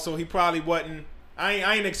involved, so he probably wasn't. I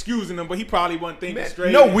ain't excusing him, but he probably wasn't thinking Man,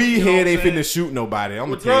 straight. no you weed know what head I'm ain't saying? finna shoot nobody. I'm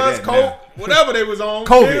gonna With tell you drugs, that. coke, now. whatever they was on,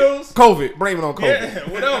 COVID, pills, COVID. Blame it on COVID. yeah,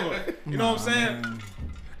 whatever. You know what I'm saying?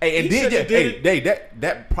 Hey, and He then shoulda did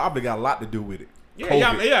that probably got a lot to do with it. Yeah,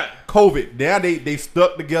 COVID. yeah. COVID. Now they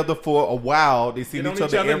stuck together for a while. They see Get on each each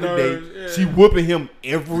other other every day. nerves, yeah. She whooping him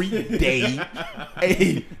every day.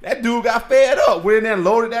 Hey, that dude got fed up. Went in there and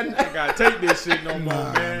loaded that. I gotta take this shit no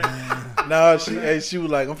more, man. Nah, she was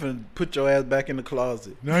like, I'm finna put your ass back in the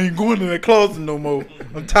closet. Now I ain't going to that closet no more.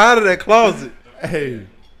 I'm tired of that closet. Hey,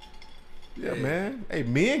 yeah, man. Hey,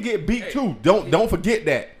 men get beat too. Don't forget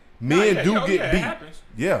that. Men do get it beat. happens.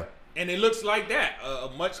 Yeah. And it looks like that. A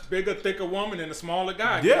much bigger, thicker woman and a smaller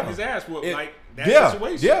guy Yeah. getting his ass whooped. Like that yeah,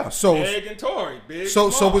 situation. yeah. So Meg and Tory. Big, So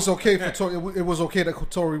small. it's okay for Tory. It was okay that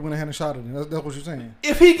Tory went ahead and shot at him. That's what you're saying.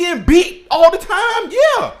 If he getting beat all the time,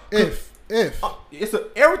 yeah. If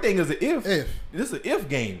Everything is an if. If. This is an if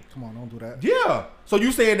game. come on, don't do that. Yeah. So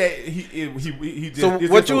you saying that he just So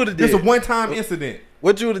what you would've It's a did? one-time incident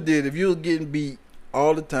What you would have did if you was getting beat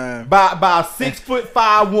all the time? by a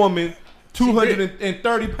 6'5" woman,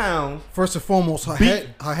 230 pounds. First and foremost, her Beat.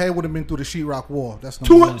 head would have been through the sheetrock wall. That's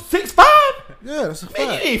number one. 6'5"? Yeah, that's a Man,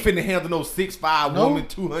 fact. you ain't finna handle no 6'5" No. woman,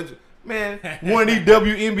 200. Man, one of these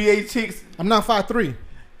WNBA chicks. I'm not 5'3".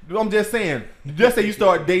 I'm just saying. Just say you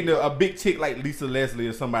start dating a big chick like Lisa Leslie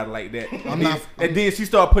or somebody like that. And then she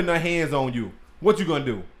start putting her hands on you. What you gonna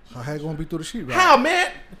do? Her head gonna be through the sheetrock. How,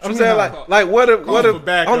 man? I'm saying like what if for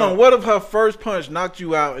back hold up. on, what if her first punch knocked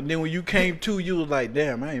you out and then when you came to you was like,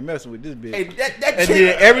 damn, I ain't messing with this bitch. Hey, that And chick.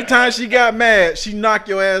 then every time she got mad, she knocked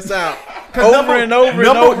your ass out 'Cause over and over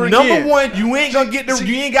again. Number one, you ain't got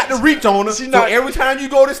the reach on her. She So not- every time you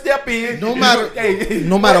go to step in, No you matter, go- hey,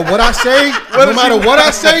 no matter what I say, no matter what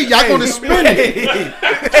I say, y'all gonna spin it. Hey,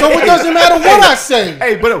 So it doesn't matter what I say.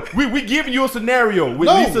 hey, but we giving you a scenario with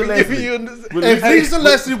No, Lisa we Leslie. You- If Lisa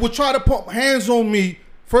Leslie would try to put hands on me,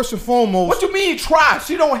 first and foremost, What you mean try?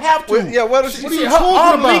 She don't have to. Well, yeah, what if she- What are you her talking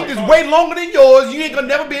arm about? length is way longer than yours. You ain't gonna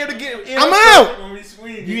never be able to get in. I'm her out. stuff. When we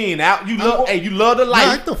swing, You ain't out. You love. Hey, you love the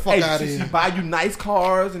life. get the fuck hey, outta she here. buy you nice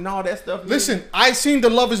cars and all that stuff. listen, I seen the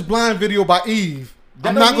Love Is Blind video by Eve. That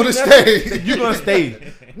I'm don't not gonna mean nothing. stay. You gonna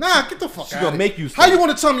stay. Nah, get the fuck She out. gonna make you stay. How you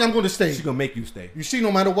gonna tell me I'm gonna stay? She gonna make you stay. You see,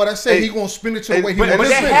 no matter what I say, Hey, he gonna spin it to hey, the way he but- wants But to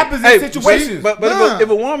that spin it. happens Hey, in situations. But Nah. if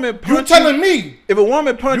a woman You punch telling me? if a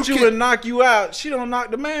woman punch You you, can't- and knock you out, she don't knock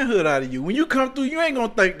the manhood out of you. When you come through, you ain't gonna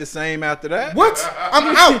think the same after that. What?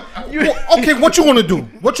 I'm out. Okay, what you gonna do?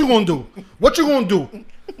 What you gonna do? What you gonna do?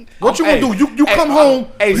 What you gonna do? You come home.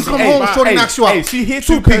 You come home. Shorty knocks you out. Hey, she hit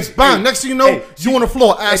Two you piece. 'cause- Bang. hey, Next thing you know, hey, you on the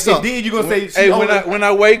floor, ass and up. then you gonna say, she Hey, own it. when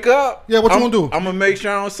I wake up, Yeah, what you I'm gonna do? I'm gonna make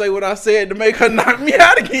sure I don't say what I said to make her knock me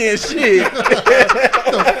out again. Shit, Get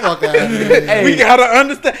the fuck out of here. Hey, we gotta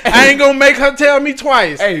understand. I ain't gonna make her tell me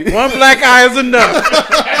twice. Hey. One black eye is enough.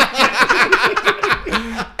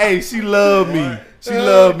 hey, she love me. She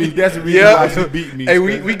love me. That's the reason why she beat me. Hey,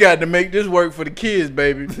 we got to make this work for the kids,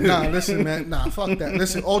 baby. Nah, listen, man. Nah, fuck that.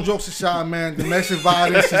 Listen, all jokes aside, man. Domestic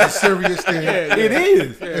violence is a serious thing. It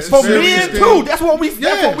is. It's For a serious men thing. too. That's what we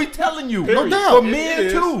Yeah. telling you. No doubt. For men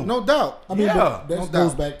It too. No doubt. I mean, Yeah, but that no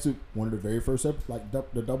goes doubt. back to one of the very first episodes, like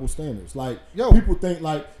the double standards. Like, Yo. people think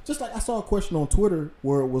like, just like I saw a question on Twitter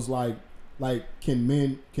where it was like can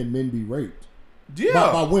men be raped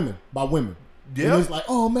Yeah. by women? Yeah. And it's like,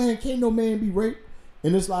 oh man, can't no man be raped?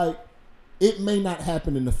 And it's like, it may not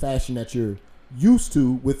happen in the fashion that you're used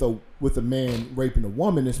to with a man raping a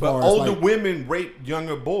woman. As But far older as like, women rape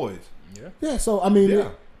younger boys. yeah. So I mean, Yeah.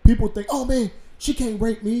 people think, oh man, she can't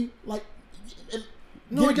rape me. Like,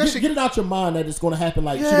 No, I guess get it out your mind that it's going to happen.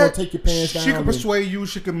 Like, she Yeah, gonna take your pants down. She can and- persuade you.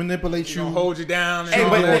 She can manipulate She you. gonna hold you down. And Hey, all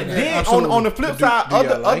but that. Yeah, then absolutely. on the flip Do- side, do y'all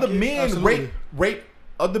other like other it? men Absolutely. rape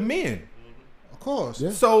other men. Of course. Yeah.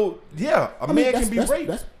 So yeah, a I mean, man that's, can be that's, raped.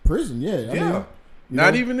 that's prison. Yeah. I Yeah. mean, you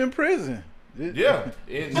Not know. even in prison. Yeah,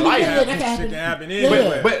 in I mean, life. yeah, that can Shit happen. can happen Yeah.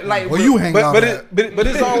 anywhere. But like, Well, you hang out. But at. but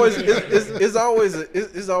it's always it's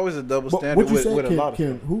always a double But standard what you with, said, with a lot of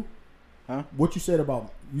Ken, who? Huh? What you said about,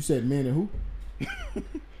 you said men and who?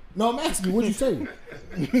 No, I'm asking you, what you say?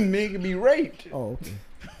 men can be raped. Oh,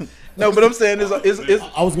 okay. No, but I'm saying it's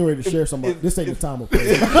I was getting ready to share something. This ain't the time of play.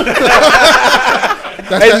 hey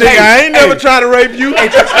nigga, I ain't never tried to rape you.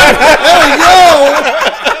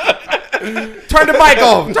 turn the mic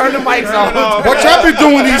off. Turn the mics off. What y'all been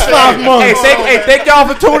doing these 5 months? Thank y'all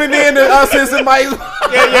for tuning in to us and somebody.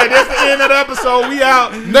 yeah, that's the end of the episode. We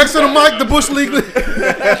out. Next to the mic, the Bush League.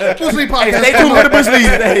 Bush League podcast. Stay tuned for the Bush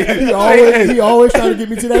League. He always trying to get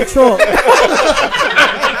me to that truck.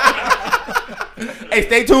 Hey,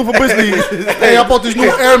 stay tuned for Bush League. Hey, I bought this new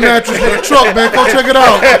air mattress for the truck, man. Go check it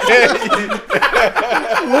out.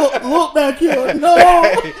 Look back here. No.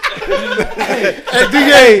 Hey,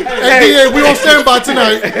 DA, we on standby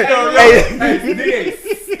tonight.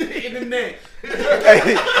 In the neck.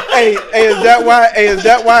 Hey, is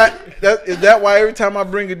that why? Is that why every time I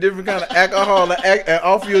bring a different kind of alcohol and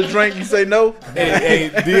offer you a drink, you say no? Hey,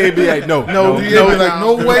 DA be like, no. DA be like,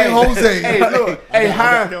 no way, Jose. Hey, look. Hey,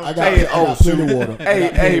 I got plenty of water.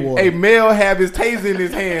 Hey, Mel have his taser in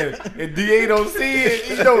his hand, and DA don't see it.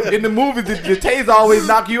 You know, in the movies, the taser always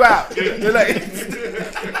knock you out. They're like,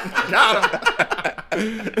 Got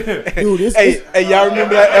him. Dude, Hey, y'all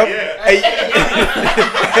remember that?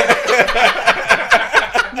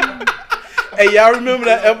 Hey, y'all remember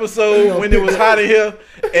that episode when it was hot in here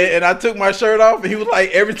and I took my shirt off and he was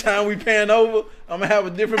like, every time we pan over, I'm gonna have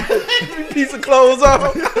a different piece of clothes on.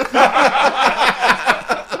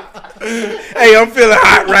 Hey, I'm feeling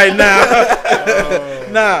hot right now.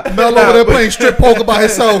 Mel over there playing strip poker by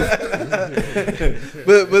himself.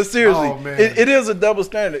 But seriously, Oh, man. it is a double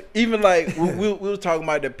standard. Even like we were talking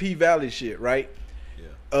about the P Valley shit, right?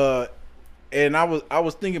 Yeah. And I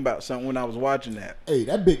was thinking about something when I was watching that. Hey,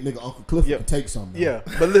 that big nigga Uncle Clifford can take something. Yeah,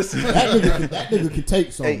 but listen, that nigga can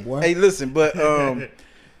take something, boy. Hey, listen, but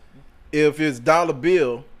if it's dollar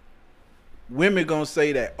bill, women gonna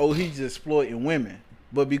say that, oh, he's exploiting women.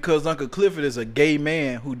 But because Uncle Clifford is a gay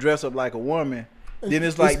man who dress up like a woman, then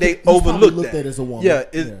it's like they overlook looked that. at as a woman. Yeah,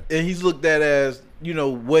 and he's looked at as, you know,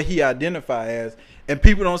 what he identify as, and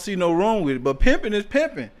people don't see no wrong with it. But pimping is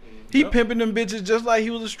pimping. He pimping them bitches just like he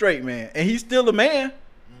was a straight man, and he's still a man.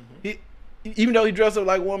 He, even though he dressed up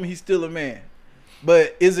like a woman, he's still a man.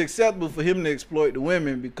 But it's acceptable for him to exploit the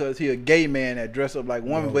women because he a gay man that dress up like a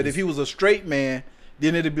woman. But if he was a straight man,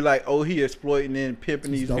 then it'd be like, oh, he exploiting and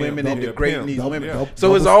pimping these women and degrading these women.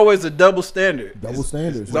 So it's always a double standard. Double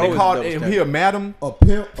standards. When they called he a madam. A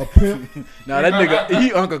pimp. Now that nigga,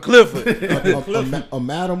 he Uncle Clifford. a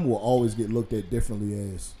madam will always get looked at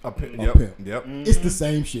differently as A pimp. a pimp. Yep. It's the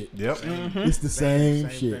same shit. Yep. It's the same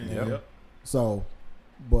shit, thing. man. Yep. So,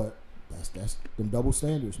 but that's them double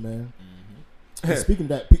standards, man. And speaking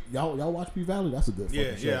of that, y'all watch P Valley? That's a good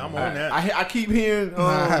fucking show. Yeah, I'm man. on that. I keep hearing.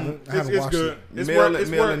 I haven't It's watched good. it. It's Mel worth.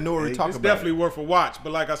 and Nori talk It's about definitely it. worth a watch.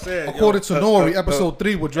 But like I said, According to Nori, episode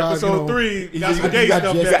 3 would drive episode 3 got some gay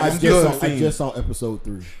stuff I there. just saw episode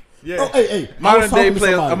 3. Yeah. Oh, hey,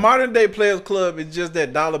 Modern day players club is just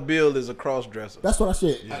that dollar bill is a cross dresser. That's what I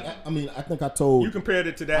said. I mean, I think I told You compared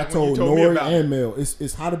it to that I when you told told me Nori about and it. Mel.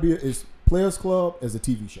 It's how to be. It's Players Club as a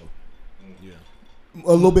TV show. Yeah.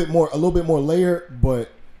 A little bit more layered, but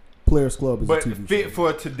Players Club is But a TV fit show.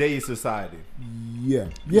 for today's society. Yeah.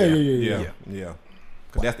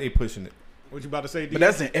 Cause that's they pushing it. What you about to say, D? But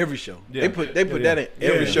that's in every show. Yeah. They put that in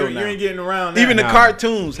every show you now. ain't getting around that. Even the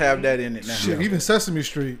cartoons have that in it now. Shit, even Sesame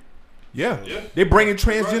Street. Yeah. They bringing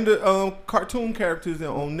transgender cartoon characters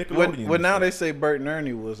on Nickelodeon. Well, now they say Bert and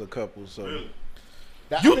Ernie was a couple. So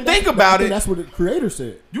You think about it. That's what the creator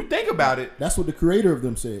said. You think about it. That's what the creator of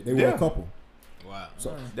them said. They were a couple. Wow.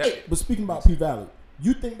 So, That- hey, but speaking about P Valley,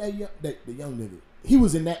 you think that the young nigga, he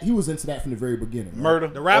was into that from the very beginning. Right? murder,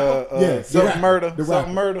 The rapper? Yeah, something the rapper. murder, The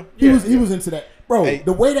something rapper. murder. He was into that, bro. Hey.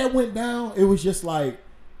 The way that went down, it was just like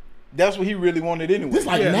That's what he really wanted anyway. this,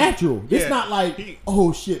 like Yeah. natural. It's Yeah. not like He-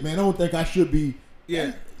 oh shit, man. I don't think I should be.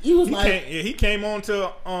 Yeah. He was like, He came on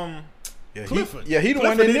to Clifford. he the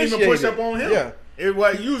one Clifford that didn't even push initiated up on him. Yeah. It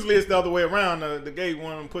was usually it's the other way around. The gay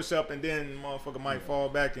one push up and then motherfucker might fall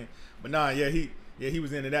back in. But nah, he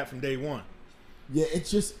was into that from day one. yeah. It's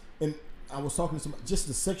just, and I was talking to somebody, just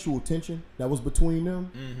the sexual tension that was between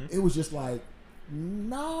them. Mm-hmm. It was just like,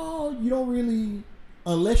 no, you don't really.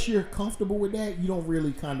 Unless you're comfortable with that, you don't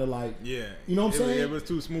really kind of like, Yeah. you know what I'm saying? It was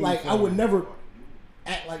too smooth. Like for I would him. never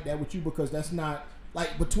act like that with you because that's not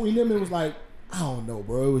like between them. It was like I don't know,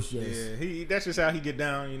 bro. It was just. Yeah, that's just how he get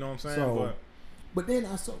down. You know what I'm saying? So, but then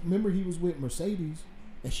I saw. Remember, he was with Mercedes,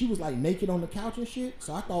 and she was like naked on the couch and shit.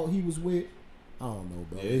 So I thought he was with. I don't know,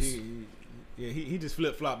 bro. he just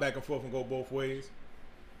flip flop back and forth and go both ways.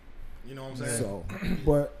 You know what I'm saying? So,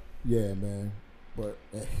 but yeah, man. But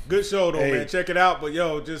Good show though, Hey. man. Check it out. But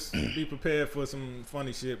yo, just be prepared for some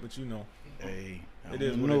funny shit. But you know, Hey, I It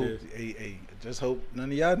is don't what know. it is. Hey, just hope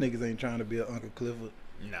none of y'all niggas ain't trying to be an Uncle Clifford.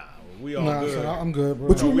 nah, we all Nah, good. son, I'm good, bro.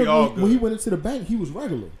 but you we all remember when he good. went into the bank, he was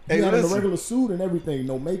regular. He Hey, had on a listen. regular suit and everything,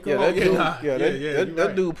 no makeup. Yeah, that yeah, dude. nah. Yeah, Yeah, you that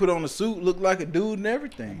right. dude put on a suit, looked like a dude and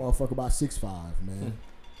everything. Motherfucker about 6'5", man.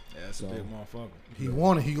 Yeah, that's So. a big motherfucker. He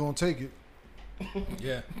want it, he gonna take it.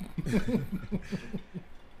 Yeah.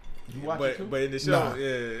 You watch it too? But in the show, Nah.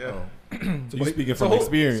 yeah. So you speaking So from who-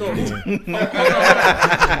 experience. so- man.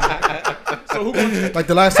 So who gonna Like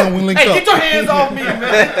the last time we linked Hey, up. get your hands off me,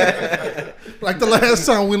 man. Like the last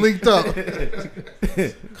time we linked up.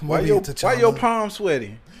 Come Why over your here, T'Challa. why your palm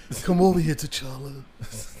sweaty? Come over here, T'Challa.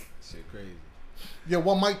 shit crazy? Yeah,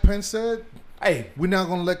 what Mike Pence said, Hey, we're not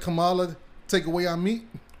gonna let Kamala take away our meat.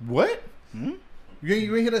 what? You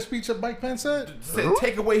ain't hear that speech that Mike Pence said?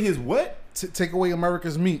 Take away his what? Take away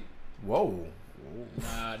America's meat. Whoa.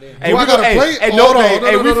 Nah, Do I gotta play?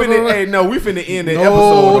 We finna end the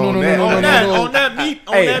episode on that. On that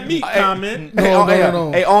meat comment.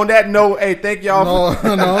 Hey, on that note, hey, thank y'all.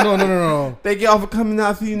 No. Thank y'all for coming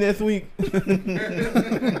out. See you next week.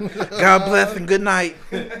 God bless and good night.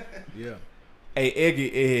 Yeah. Hey,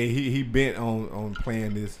 Eggy, he bent on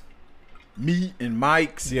playing this. Meat and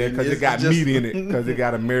mics. Yeah, because it got meat in it. Because it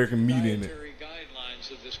got American meat in it. Guidelines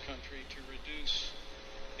of this country to reduce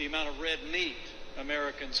the amount of red meat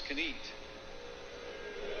Americans can eat.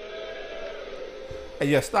 Hey,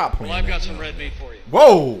 yeah, stop playing. Well, I've got that some now. red meat for you.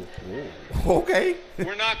 Whoa. Okay.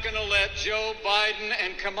 We're not going to let Joe Biden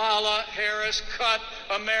and Kamala Harris cut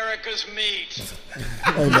America's meat.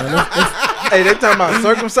 Hey man, Hey, they talking about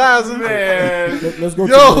circumcising? Man. let's go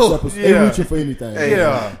to Yo. the next episode. Yeah. They reaching for anything. Hey,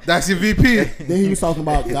 Yeah. That's your VP. Then he was talking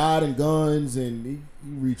about God and guns, and he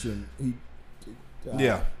reaching.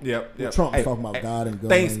 Yeah. Trump was Hey, talking about God and guns.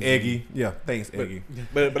 Thanks, Eggy. Yeah, thanks, Eggy.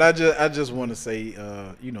 But I just want to say,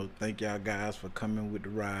 thank y'all guys for coming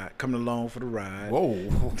along for the ride.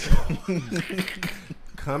 Whoa.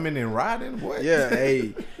 Coming and riding? What? Yeah,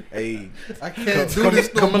 hey. I can't do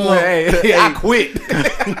this no more. Hey, I quit.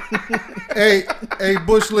 Hey,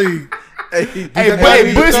 Bush League. Hey,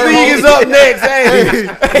 Bush League is up next. Hey,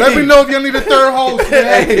 Let me know if you need a third host,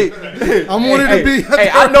 man. I'm wanting to be. Hey,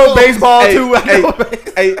 I know baseball too.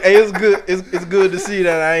 Hey, it's good. It's good to see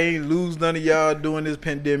that I ain't lose none of y'all during this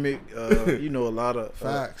pandemic. A lot of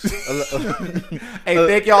Facts. Hey,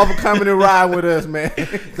 thank y'all for coming and riding with us, man.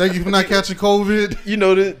 Thank you for not catching COVID.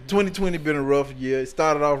 The 2020 been a rough year. It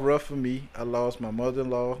started off rough for me. I lost my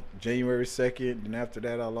mother-in-law January 2nd. Then after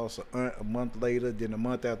that, I lost an aunt a month later. Then a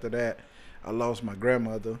month after that, I lost my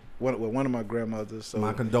grandmother, one of my grandmothers. So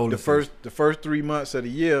my condolences. The first 3 months of the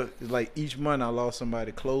year is like each month I lost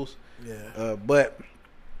somebody close. Yeah. But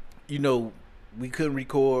we couldn't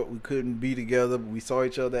record, we couldn't be together. But we saw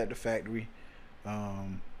each other at the factory.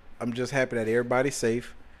 I'm just happy that everybody's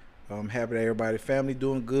safe. I'm happy that everybody's family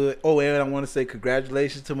doing good. Oh, and I want to say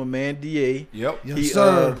congratulations to my man Da. Yep. Yes,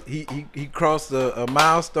 sir. He crossed a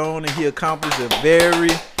milestone and he accomplished a very,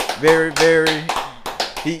 very, very.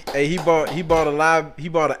 He bought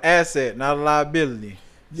an asset, not a liability.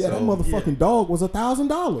 Yeah, So, that motherfucking dog was $1,000.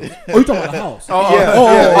 Oh, you talking about the house?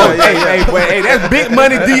 Hey, that's big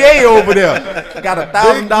money DA over there. Got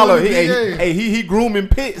 $1,000. He grooming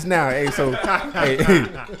pits now. Hey, so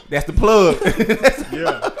that's the plug.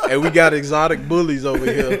 Hey, we got exotic bullies over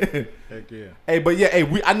here. Heck yeah. Hey, but yeah,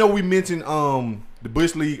 I know we mentioned the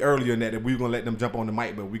Bush League earlier in that we were gonna let them jump on the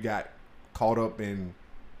mic, but we got caught up in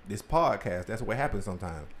this podcast. That's what happens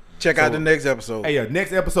sometimes. Check out the next episode. Hey,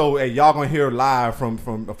 next episode, y'all gonna hear live from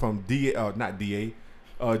not DA,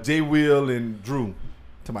 J Will and Drew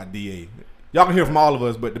to my DA. Y'all can hear from all of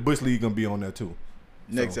us, but the Bush League gonna be on there too.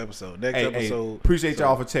 Next episode. Appreciate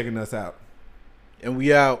y'all for checking us out. And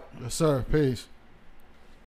we out. Yes, sir. Peace.